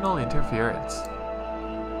 gravitational interference.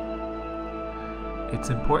 It's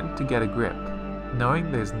important to get a grip.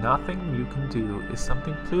 Knowing there's nothing you can do is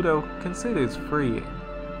something Pluto considers freeing,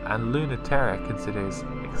 and Terra considers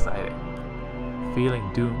exciting.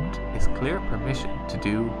 Feeling doomed is clear permission to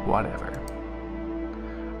do whatever.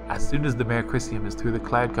 As soon as the Mare Crisium is through the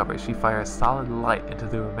cloud cover, she fires solid light into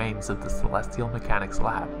the remains of the Celestial Mechanics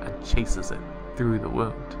lab and chases it through the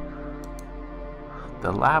wound.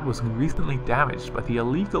 The lab was recently damaged by the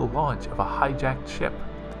illegal launch of a hijacked ship,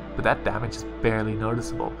 but that damage is barely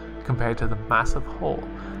noticeable compared to the massive hole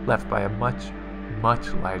left by a much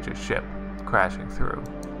larger ship crashing through.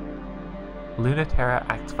 Terra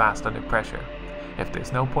acts fast under pressure. If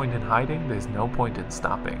there's no point in hiding, there's no point in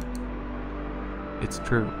stopping. It's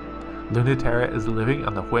true. Terra is living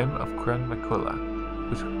on the whim of Makula,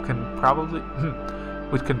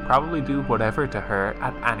 which can probably do whatever to her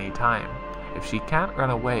at any time. If she can't run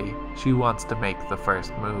away, she wants to make the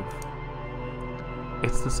first move.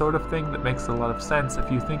 It's the sort of thing that makes a lot of sense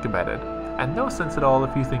if you think about it, and no sense at all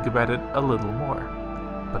if you think about it a little more.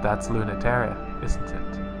 But that's Terra, isn't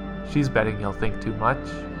it? She's betting you'll think too much,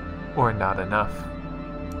 or not enough.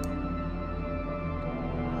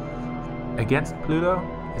 Against Pluto?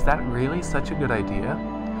 Is that really such a good idea?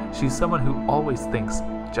 She's someone who always thinks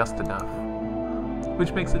just enough.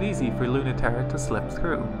 Which makes it easy for Terra to slip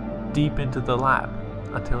through, deep into the lab,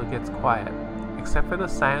 until it gets quiet, except for the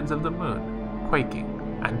sounds of the moon,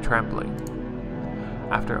 quaking and trembling.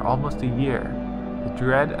 After almost a year, the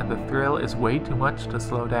dread and the thrill is way too much to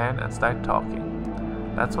slow down and start talking.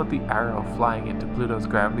 That's what the arrow flying into Pluto's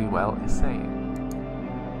gravity well is saying.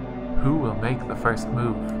 Who will make the first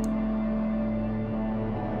move?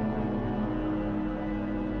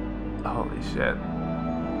 Holy shit.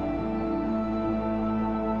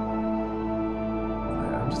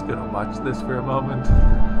 I'm just gonna watch this for a moment.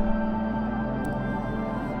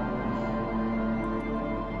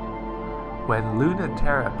 When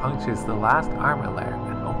Terra punctures the last armor layer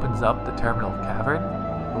and opens up the terminal cavern,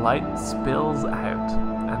 light spills out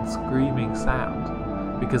and screaming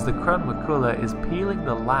sound, because the Makula is peeling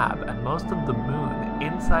the lab and most of the moon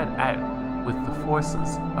inside out with the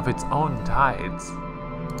forces of its own tides.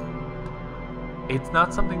 It's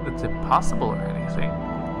not something that's impossible or anything,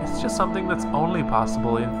 it's just something that's only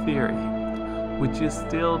possible in theory, which is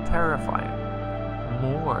still terrifying.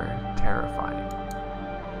 More terrifying.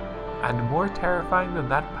 And more terrifying than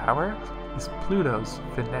that power is Pluto's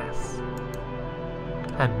finesse.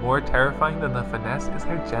 And more terrifying than the finesse is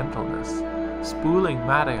her gentleness, spooling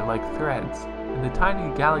matter like threads in the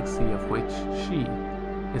tiny galaxy of which she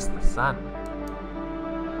is the sun.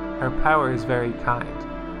 Her power is very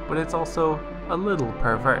kind, but it's also a little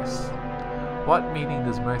perverse. What meaning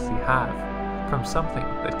does mercy have from something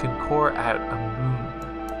that can core out a moon?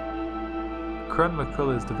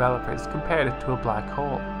 Makula's developers compared it to a black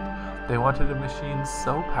hole. They wanted a machine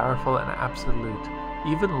so powerful and absolute,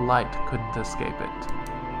 even light couldn't escape it.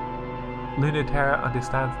 Terra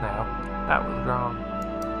understands now that was wrong.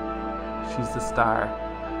 She's the star,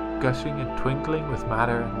 gushing and twinkling with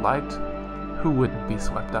matter and light. Who wouldn't be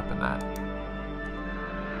swept up in that?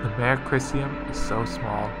 The Mare Crisium is so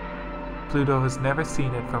small. Pluto has never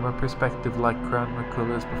seen it from a perspective like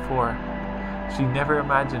Makula's before. She never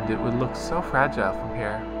imagined it would look so fragile from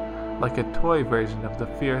here, like a toy version of the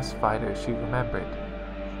fierce fighter she remembered.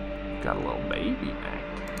 Got a little baby neck.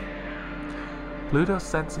 Pluto's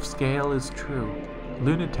sense of scale is true.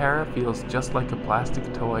 Terra feels just like a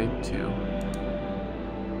plastic toy too.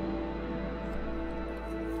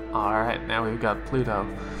 Alright, now we've got Pluto.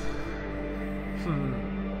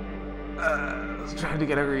 I was trying to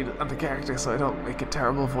get a read on the character so I don't make a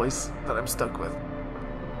terrible voice that I'm stuck with.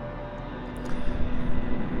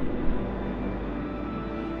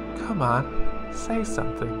 Come on, say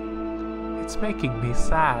something. It's making me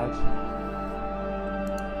sad.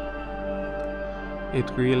 It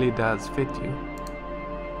really does fit you.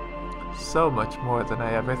 So much more than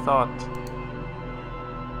I ever thought.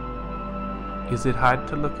 Is it hard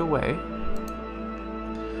to look away?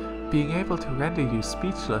 Being able to render you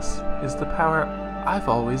speechless is the power I've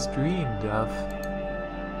always dreamed of.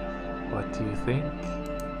 What do you think?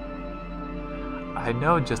 I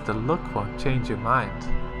know just a look won't change your mind,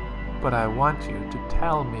 but I want you to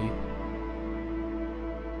tell me.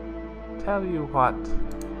 Tell you what?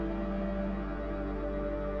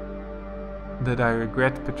 That I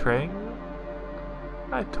regret betraying you?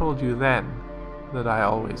 I told you then that I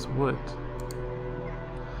always would.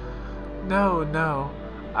 No,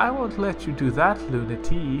 I won't let you do that,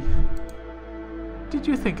 Lunati. Did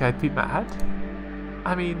you think I'd be mad?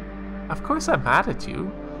 I mean, of course I'm mad at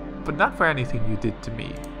you, but not for anything you did to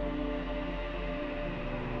me.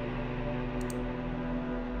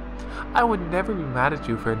 I would never be mad at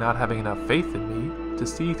you for not having enough faith in me to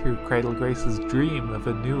see through Cradle Grace's dream of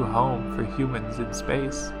a new home for humans in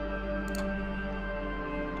space.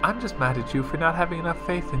 I'm just mad at you for not having enough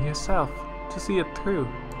faith in yourself to see it through,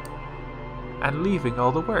 and leaving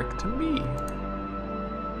all the work to me.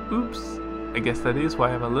 Oops, I guess that is why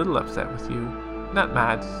I'm a little upset with you. Not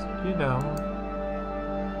mad, you know.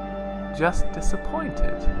 Just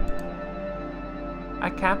disappointed. I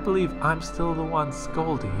can't believe I'm still the one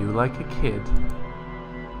scolding you like a kid.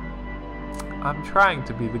 I'm trying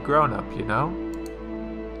to be the grown-up, you know?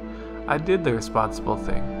 I did the responsible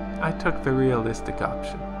thing. I took the realistic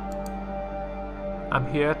option. I'm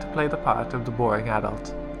here to play the part of the boring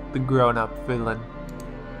adult, the grown-up villain.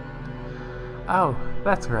 Oh,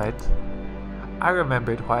 that's right. I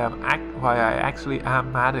remembered why I actually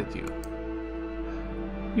am mad at you.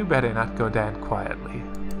 You better not go down quietly.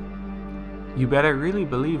 You better really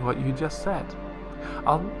believe what you just said.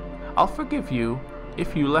 I'll forgive you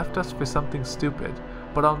if you left us for something stupid,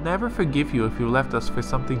 but I'll never forgive you if you left us for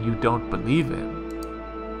something you don't believe in.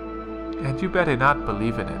 And you better not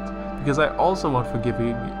believe in it, because I also won't forgive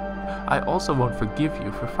you. I also won't forgive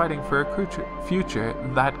you for fighting for a future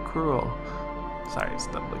that cruel. Sorry,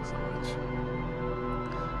 stumbling so much.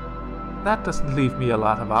 That doesn't leave me a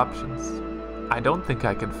lot of options. I don't think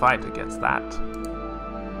I can fight against that.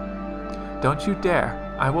 Don't you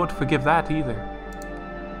dare. I won't forgive that either.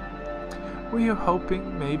 Were you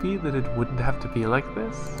hoping, maybe, that it wouldn't have to be like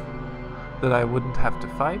this? That I wouldn't have to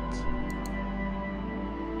fight?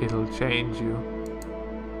 It'll change you.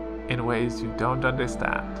 In ways you don't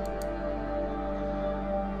understand.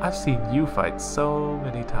 I've seen you fight so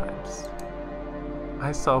many times.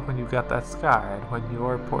 I saw when you got that scar and when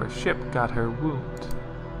your poor ship got her wound.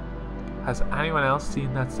 Has anyone else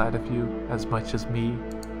seen that side of you as much as me?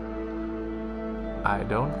 I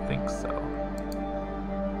don't think so.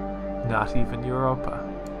 Not even Europa.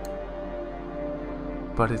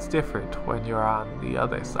 But it's different when you're on the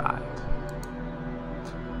other side.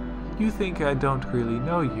 You think I don't really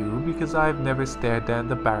know you because I've never stared down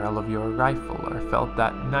the barrel of your rifle or felt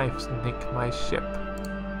that knife nick my ship.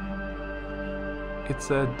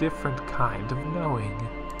 It's a different kind of knowing.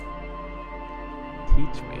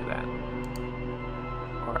 Teach me then.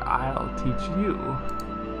 Or I'll teach you.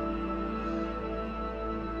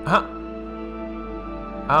 Huh?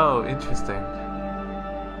 Oh, interesting.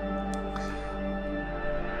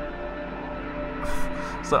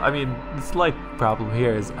 So, I mean, the slight problem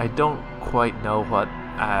here is I don't quite know what.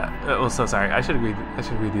 Oh, so sorry. I should read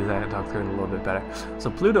these out and talk through it a little bit better. So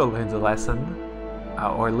Pluto learns a lesson,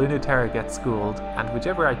 or Terra gets schooled, and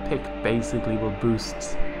whichever I pick basically will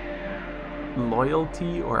boost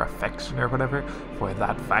loyalty or affection or whatever for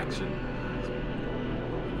that faction.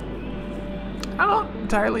 I don't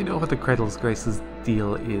entirely know what the Cradle Grace's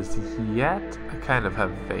deal is yet. I kind of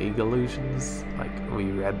have vague illusions, like we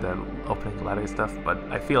read the opening letter stuff, but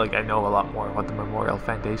I feel like I know a lot more what the Memorial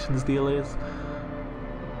Foundation's deal is.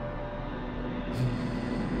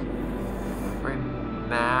 For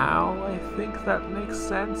now, I think that makes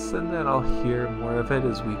sense, and then I'll hear more of it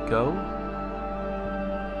as we go.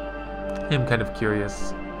 I'm kind of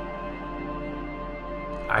curious.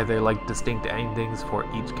 Are there like distinct endings for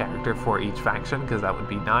each character for each faction? Because that would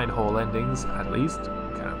be 9 whole endings at least.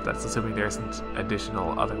 Kind of, that's assuming there isn't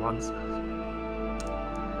additional other ones.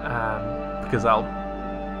 Because I'll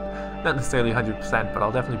not necessarily 100%, but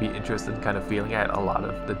I'll definitely be interested in kind of feeling out a lot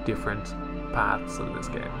of the different paths of this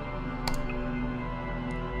game.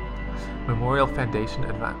 Memorial Foundation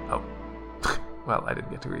Advance. Oh, well, I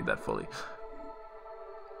didn't get to read that fully.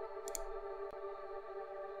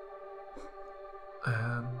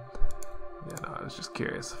 Yeah, no, I was just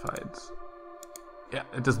curious if I'd... Yeah,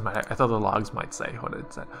 it doesn't matter. I thought the logs might say what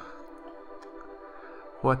it said.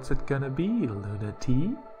 What's it gonna be, Luna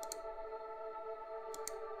T?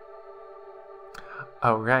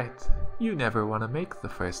 Oh, right. You never want to make the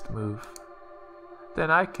first move. Then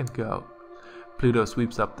I can go. Pluto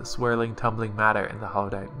sweeps up the swirling, tumbling matter in the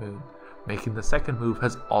hollowed-out moon. Making the second move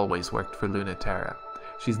has always worked for Terra.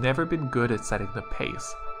 She's never been good at setting the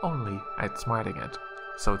pace, only outsmarting it,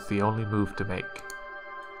 so it's the only move to make.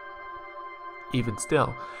 Even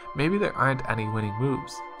still, maybe there aren't any winning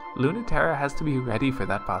moves. Terra has to be ready for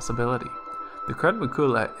that possibility. The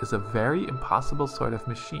Krunmakula is a very impossible sort of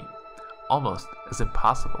machine, almost as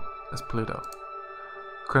impossible as Pluto.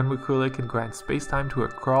 Krunmakula can grant spacetime to a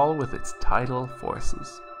crawl with its tidal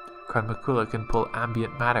forces. Krunmakula can pull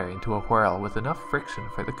ambient matter into a whirl with enough friction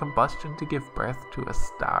for the combustion to give birth to a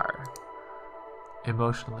star.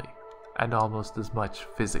 Emotionally, and almost as much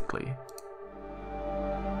physically.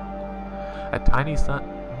 A tiny sun...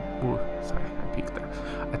 Ooh, sorry, I peeked there.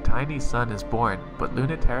 A tiny sun is born, but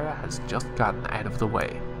Terra has just gotten out of the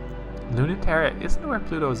way. Terra isn't where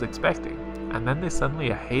Pluto was expecting, and then there's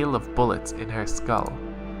suddenly a hail of bullets in her skull.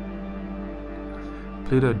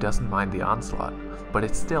 Pluto doesn't mind the onslaught, but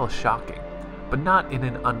it's still shocking. But not in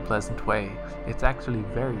an unpleasant way, it's actually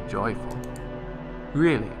very joyful.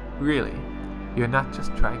 Really, really, you're not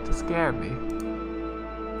just trying to scare me.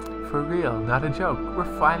 For real, not a joke,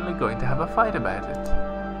 we're finally going to have a fight about it.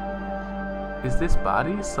 Is this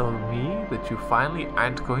body so me that you finally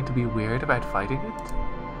aren't going to be weird about fighting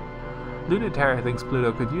it? Terra thinks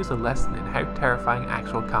Pluto could use a lesson in how terrifying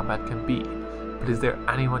actual combat can be, but is there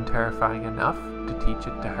anyone terrifying enough to teach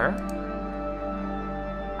it to her?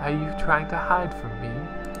 Are you trying to hide from me?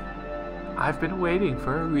 I've been waiting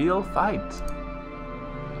for a real fight.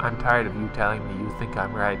 I'm tired of you telling me you think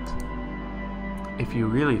I'm right. If you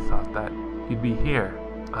really thought that, you'd be here,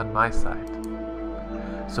 on my side.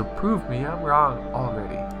 So prove me I'm wrong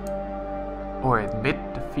already. Or admit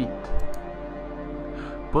defeat.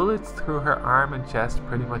 Bullets through her arm and chest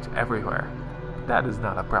pretty much everywhere. That is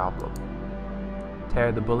not a problem.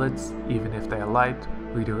 Tear the bullets, even if they are light,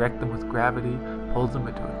 redirect them with gravity, pull them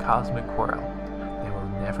into a cosmic whirl. They will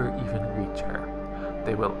never even reach her.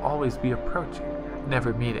 They will always be approaching,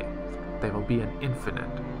 never meeting. They will be an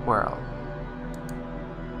infinite whirl.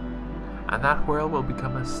 And that whirl will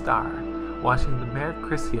become a star, washing the mere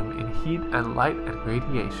Chrysium in heat and light and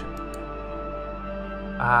radiation.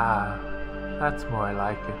 Ah, that's more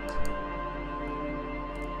like it.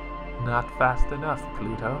 Not fast enough,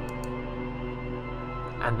 Pluto.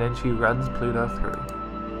 And then she runs Pluto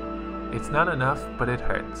through. It's not enough, but it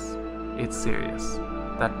hurts. It's serious.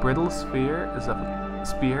 That brittle spear is of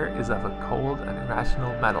a cold and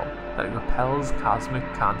irrational metal that repels cosmic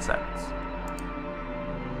concepts.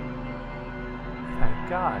 Thank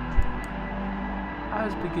God. I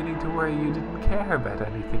was beginning to worry you didn't care about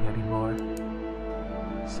anything anymore.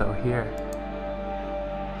 So here.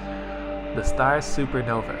 The star's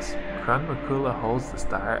supernovas. Krun-Makula holds the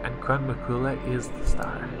star, and Krun-Makula is the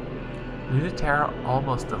star. Terra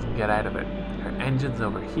almost doesn't get out of it. Her engines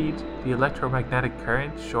overheat, the electromagnetic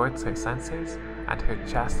current shorts her sensors, and her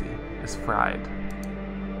chassis is fried.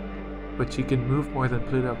 But she can move more than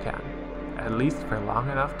Pluto can, at least for long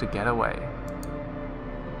enough to get away.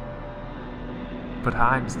 But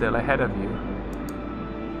I'm still ahead of you.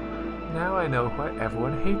 Now I know why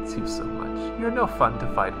everyone hates you so much. You're no fun to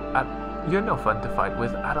fight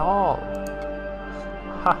with at all.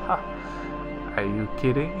 Haha. Are you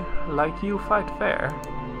kidding? Like you fight fair?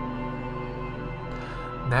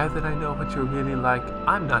 Now that I know what you're really like,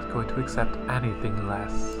 I'm not going to accept anything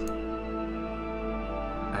less.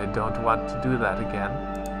 I don't want to do that again.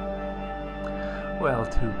 Well,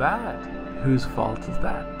 too bad. Whose fault is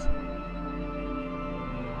that?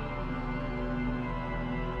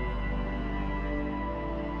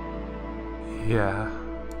 Yeah,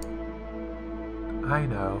 I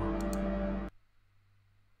know.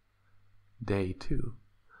 Day 2.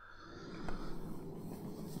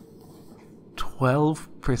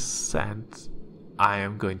 12% I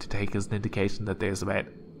am going to take as an indication that there's about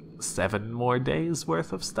 7 more days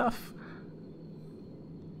worth of stuff.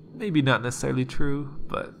 Maybe not necessarily true,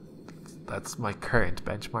 but that's my current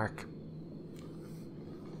benchmark.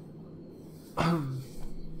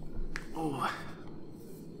 Oh.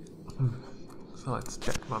 So let's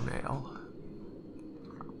check my mail.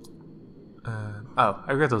 Oh,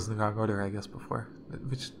 I read those in the wrong order, I guess, before,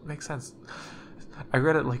 which makes sense. I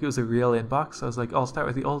read it like it was a real inbox, so I was like, I'll start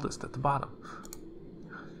with the oldest at the bottom.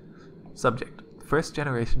 Subject: First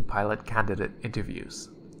generation pilot candidate interviews.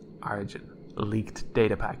 Origin: leaked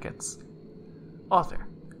data packets. Author: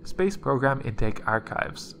 Space Program Intake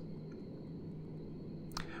Archives.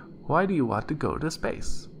 Why do you want to go to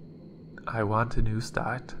space? I want a new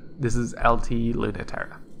start. This is LT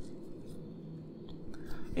Terra.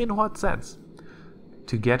 In what sense?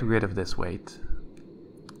 To get rid of this weight.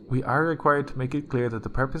 We are required to make it clear that the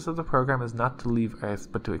purpose of the program is not to leave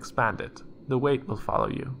Earth, but to expand it. The weight will follow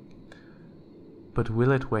you. But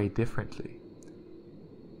will it weigh differently?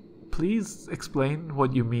 Please explain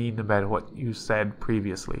what you mean about what you said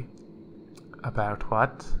previously. About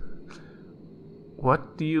what?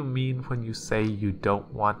 What do you mean when you say you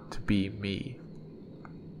don't want to be me?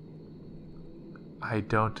 I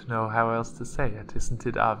don't know how else to say it, isn't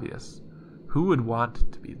it obvious? Who would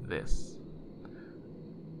want to be this?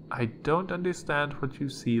 I don't understand what you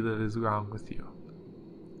see that is wrong with you.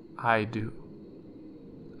 I do.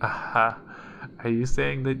 Aha, are you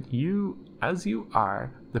saying that you, as you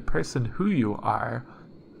are, the person who you are,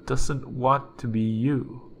 doesn't want to be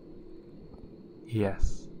you.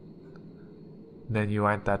 Yes. Then you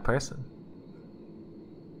aren't that person.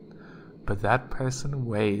 But that person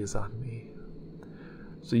weighs on me.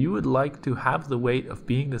 So you would like to have the weight of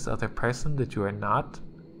being this other person that you are not?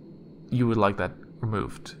 You would like that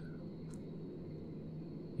removed?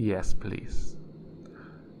 Yes, please.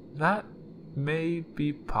 That may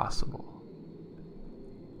be possible.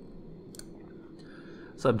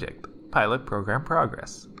 Subject: Pilot Program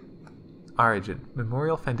Progress. Origin: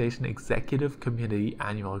 Memorial Foundation Executive Committee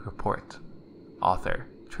Annual Report. Author: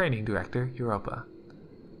 Training Director, Europa.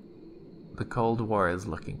 The Cold War is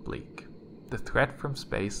looking bleak. The threat from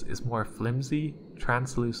space is more flimsy,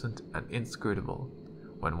 translucent, and inscrutable,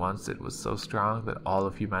 when once it was so strong that all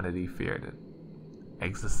of humanity feared it.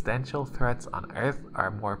 Existential threats on Earth are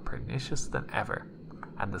more pernicious than ever,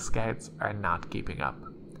 and the Scouts are not keeping up.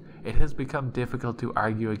 It has become difficult to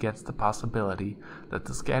argue against the possibility that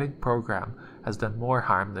the Scouting program has done more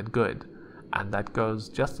harm than good, and that goes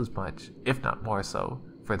just as much, if not more so,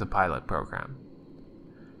 for the pilot program.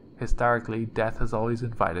 Historically, death has always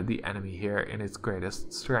invited the enemy here in its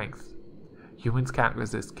greatest strength. Humans can't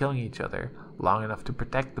resist killing each other long enough to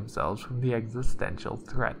protect themselves from the existential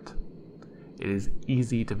threat. It is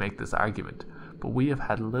easy to make this argument, but we have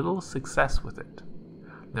had little success with it.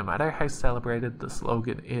 No matter how celebrated the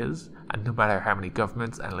slogan is, and no matter how many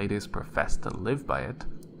governments and leaders profess to live by it,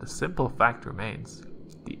 the simple fact remains: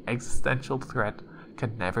 the existential threat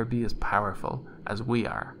can never be as powerful as we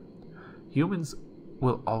are. Humans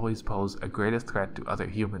will always pose a greater threat to other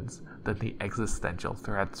humans than the existential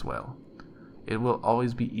threats will. It will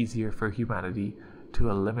always be easier for humanity to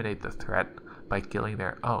eliminate the threat by killing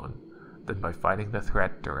their own than by fighting the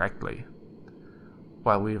threat directly.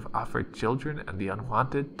 While we have offered children and the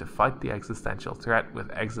unwanted to fight the existential threat with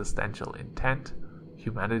existential intent,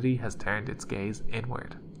 humanity has turned its gaze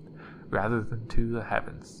inward, rather than to the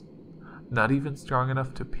heavens. Not even strong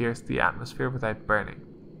enough to pierce the atmosphere without burning,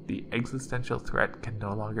 the existential threat can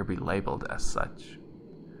no longer be labeled as such.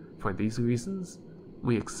 For these reasons,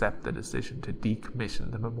 we accept the decision to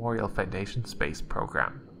decommission the Memorial Foundation space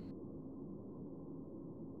program.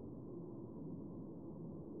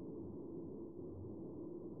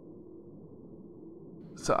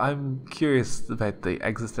 So I'm curious about the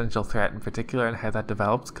existential threat in particular and how that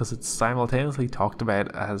develops, because it's simultaneously talked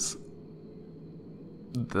about as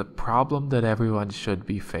the problem that everyone should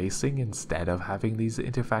be facing instead of having these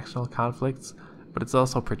interfactional conflicts, but it's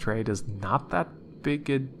also portrayed as not that big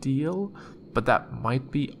a deal, but that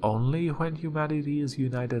might be only when humanity is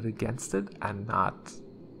united against it, and not...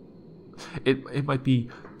 It might be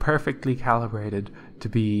perfectly calibrated to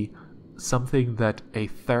be something that a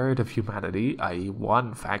third of humanity, i.e.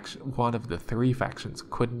 one of the three factions,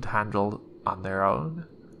 couldn't handle on their own,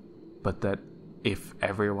 but that if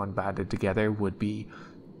everyone banded together would be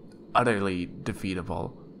utterly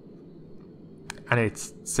defeatable. And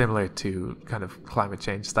it's similar to kind of climate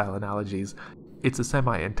change style analogies. It's a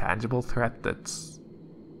semi-intangible threat that's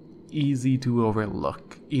easy to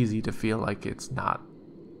overlook, easy to feel like it's not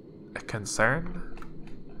a concern.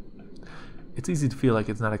 It's easy to feel like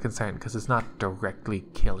it's not a concern because it's not directly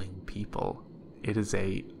killing people. It is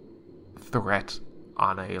a threat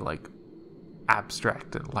on a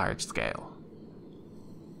abstract and large scale.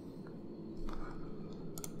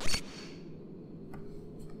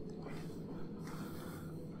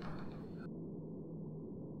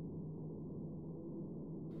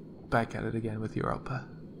 Back at it again with Europa.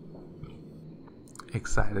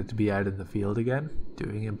 Excited to be out in the field again,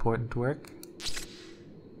 doing important work.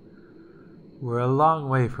 We're a long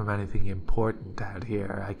way from anything important out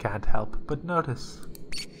here, I can't help but notice.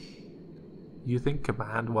 You think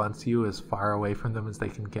Command wants you as far away from them as they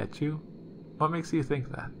can get you? What makes you think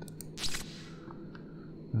that?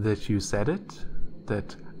 That you said it?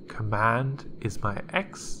 That Command is my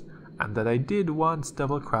ex? And that I did once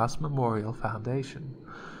double-cross Memorial Foundation?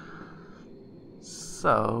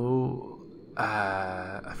 So,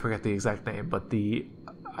 I forget the exact name, but the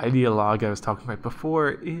ideologue I was talking about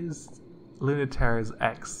before is Terra's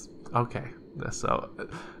ex. Okay, so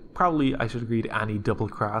probably I should read Annie double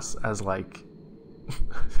cross as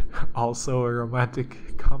also a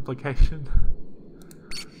romantic complication.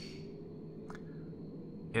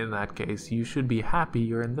 In that case, you should be happy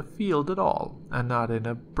you're in the field at all, and not in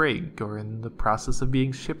a brig or in the process of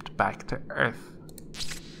being shipped back to Earth.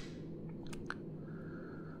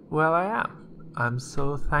 Well, I am. I'm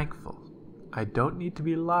so thankful. I don't need to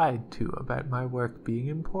be lied to about my work being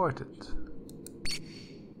important.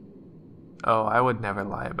 Oh, I would never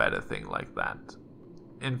lie about a thing like that.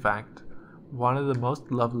 In fact, one of the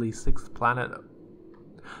most lovely sixth planet...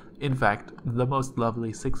 In fact, the most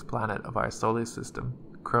lovely sixth planet of our solar system,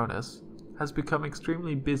 Cronus, has become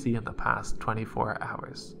extremely busy in the past 24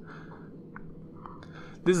 hours.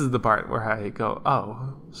 This is the part where I go,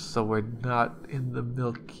 oh, so we're not in the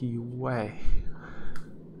Milky Way.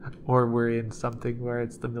 Or we're in something where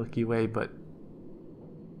it's the Milky Way, but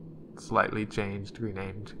slightly changed,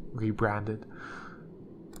 renamed, rebranded.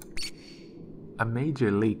 A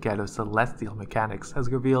major leak out of celestial mechanics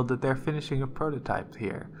has revealed that they're finishing a prototype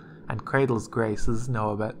here, and Cradle's Graces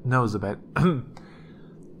knows about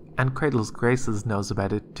and Cradle's Graces knows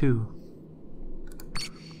about it too.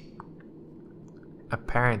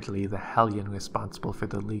 Apparently, the Hellion responsible for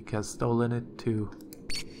the leak has stolen it too.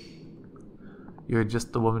 You're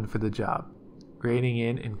just the woman for the job. Reining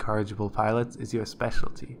in incorrigible pilots is your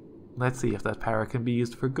specialty. Let's see if that power can be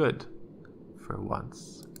used for good. For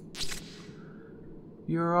once.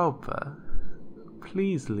 Europa,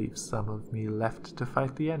 please leave some of me left to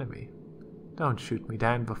fight the enemy. Don't shoot me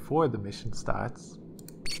down before the mission starts.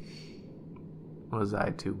 Was I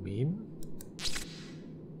too mean?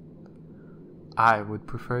 I would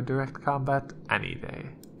prefer direct combat any day.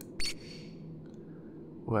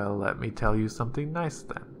 Well, let me tell you something nice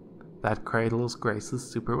then. That Cradle's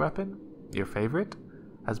Grace's superweapon, your favorite,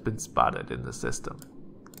 has been spotted in the system.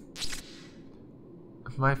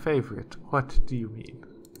 My favorite? What do you mean?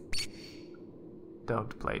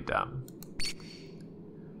 Don't play dumb.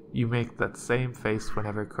 You make that same face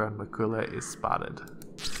whenever Kron Makula is spotted.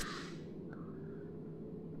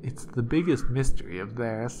 It's the biggest mystery of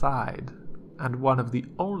their side, and one of the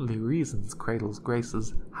only reasons Cradle's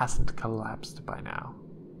Graces hasn't collapsed by now.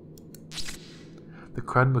 The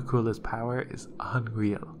Kron Makula's power is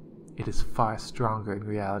unreal. It is far stronger in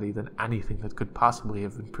reality than anything that could possibly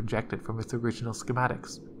have been projected from its original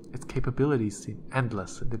schematics. Its capabilities seem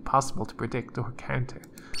endless and impossible to predict or counter.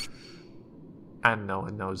 And no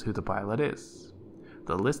one knows who the pilot is.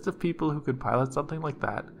 The list of people who could pilot something like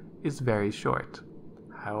that is very short.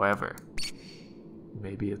 However,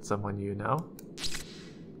 maybe it's someone you know?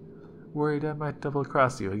 Worried I might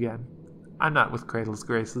double-cross you again. I'm not with Cradle's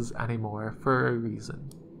Graces anymore for a reason.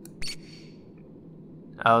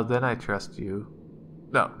 Oh, then I trust you.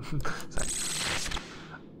 No, sorry.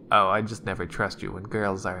 Oh, I just never trust you when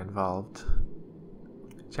girls are involved.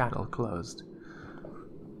 Channel closed.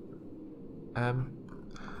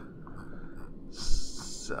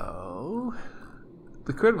 So...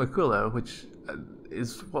 the Kron Makula, which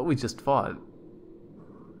is what we just fought,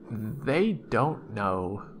 they don't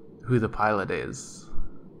know who the pilot is.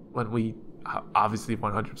 When we obviously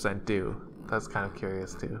 100% do. That's kind of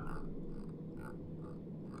curious too.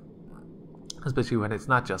 Especially when it's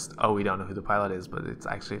not just, oh, we don't know who the pilot is, but it's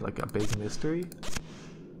actually like a big mystery.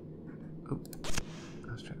 Oop.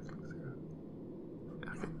 I was trying to click through.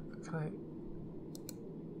 Okay, can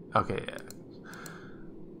I? Okay, yeah.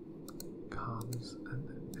 Comms and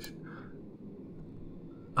then mission.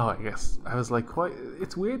 Oh, I guess. I was like, what?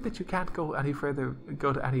 It's weird that you can't go any further,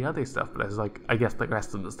 go to any other stuff, but I was like, I guess the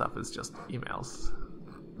rest of the stuff is just emails.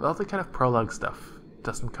 All the kind of prologue stuff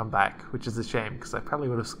doesn't come back, which is a shame, because I probably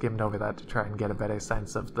would have skimmed over that to try and get a better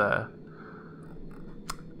sense of the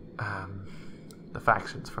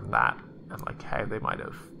factions from that, and like how they might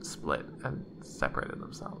have split and separated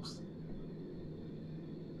themselves.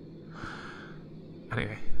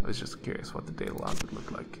 Anyway, I was just curious what the data log would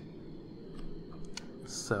look like.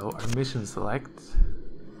 So our mission select.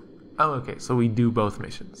 Oh, okay, so we do both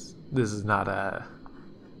missions. This is not a,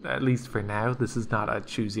 at least for now, this is not a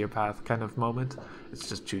choose your path kind of moment. It's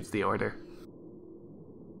just choose the order.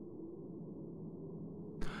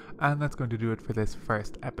 And that's going to do it for this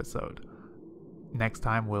first episode. Next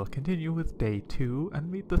time we'll continue with day 2 and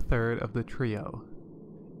meet the third of the trio.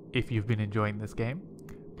 If you've been enjoying this game,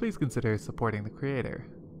 please consider supporting the creator,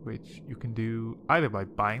 which you can do either by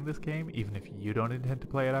buying this game, even if you don't intend to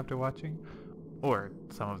play it after watching, or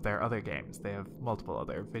some of their other games. They have multiple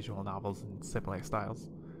other visual novels in similar styles.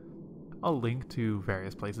 I'll link to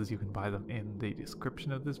various places you can buy them in the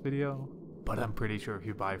description of this video, but I'm pretty sure if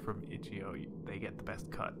you buy from Itch.io, they get the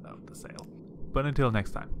best cut of the sale. But until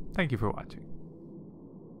next time, thank you for watching.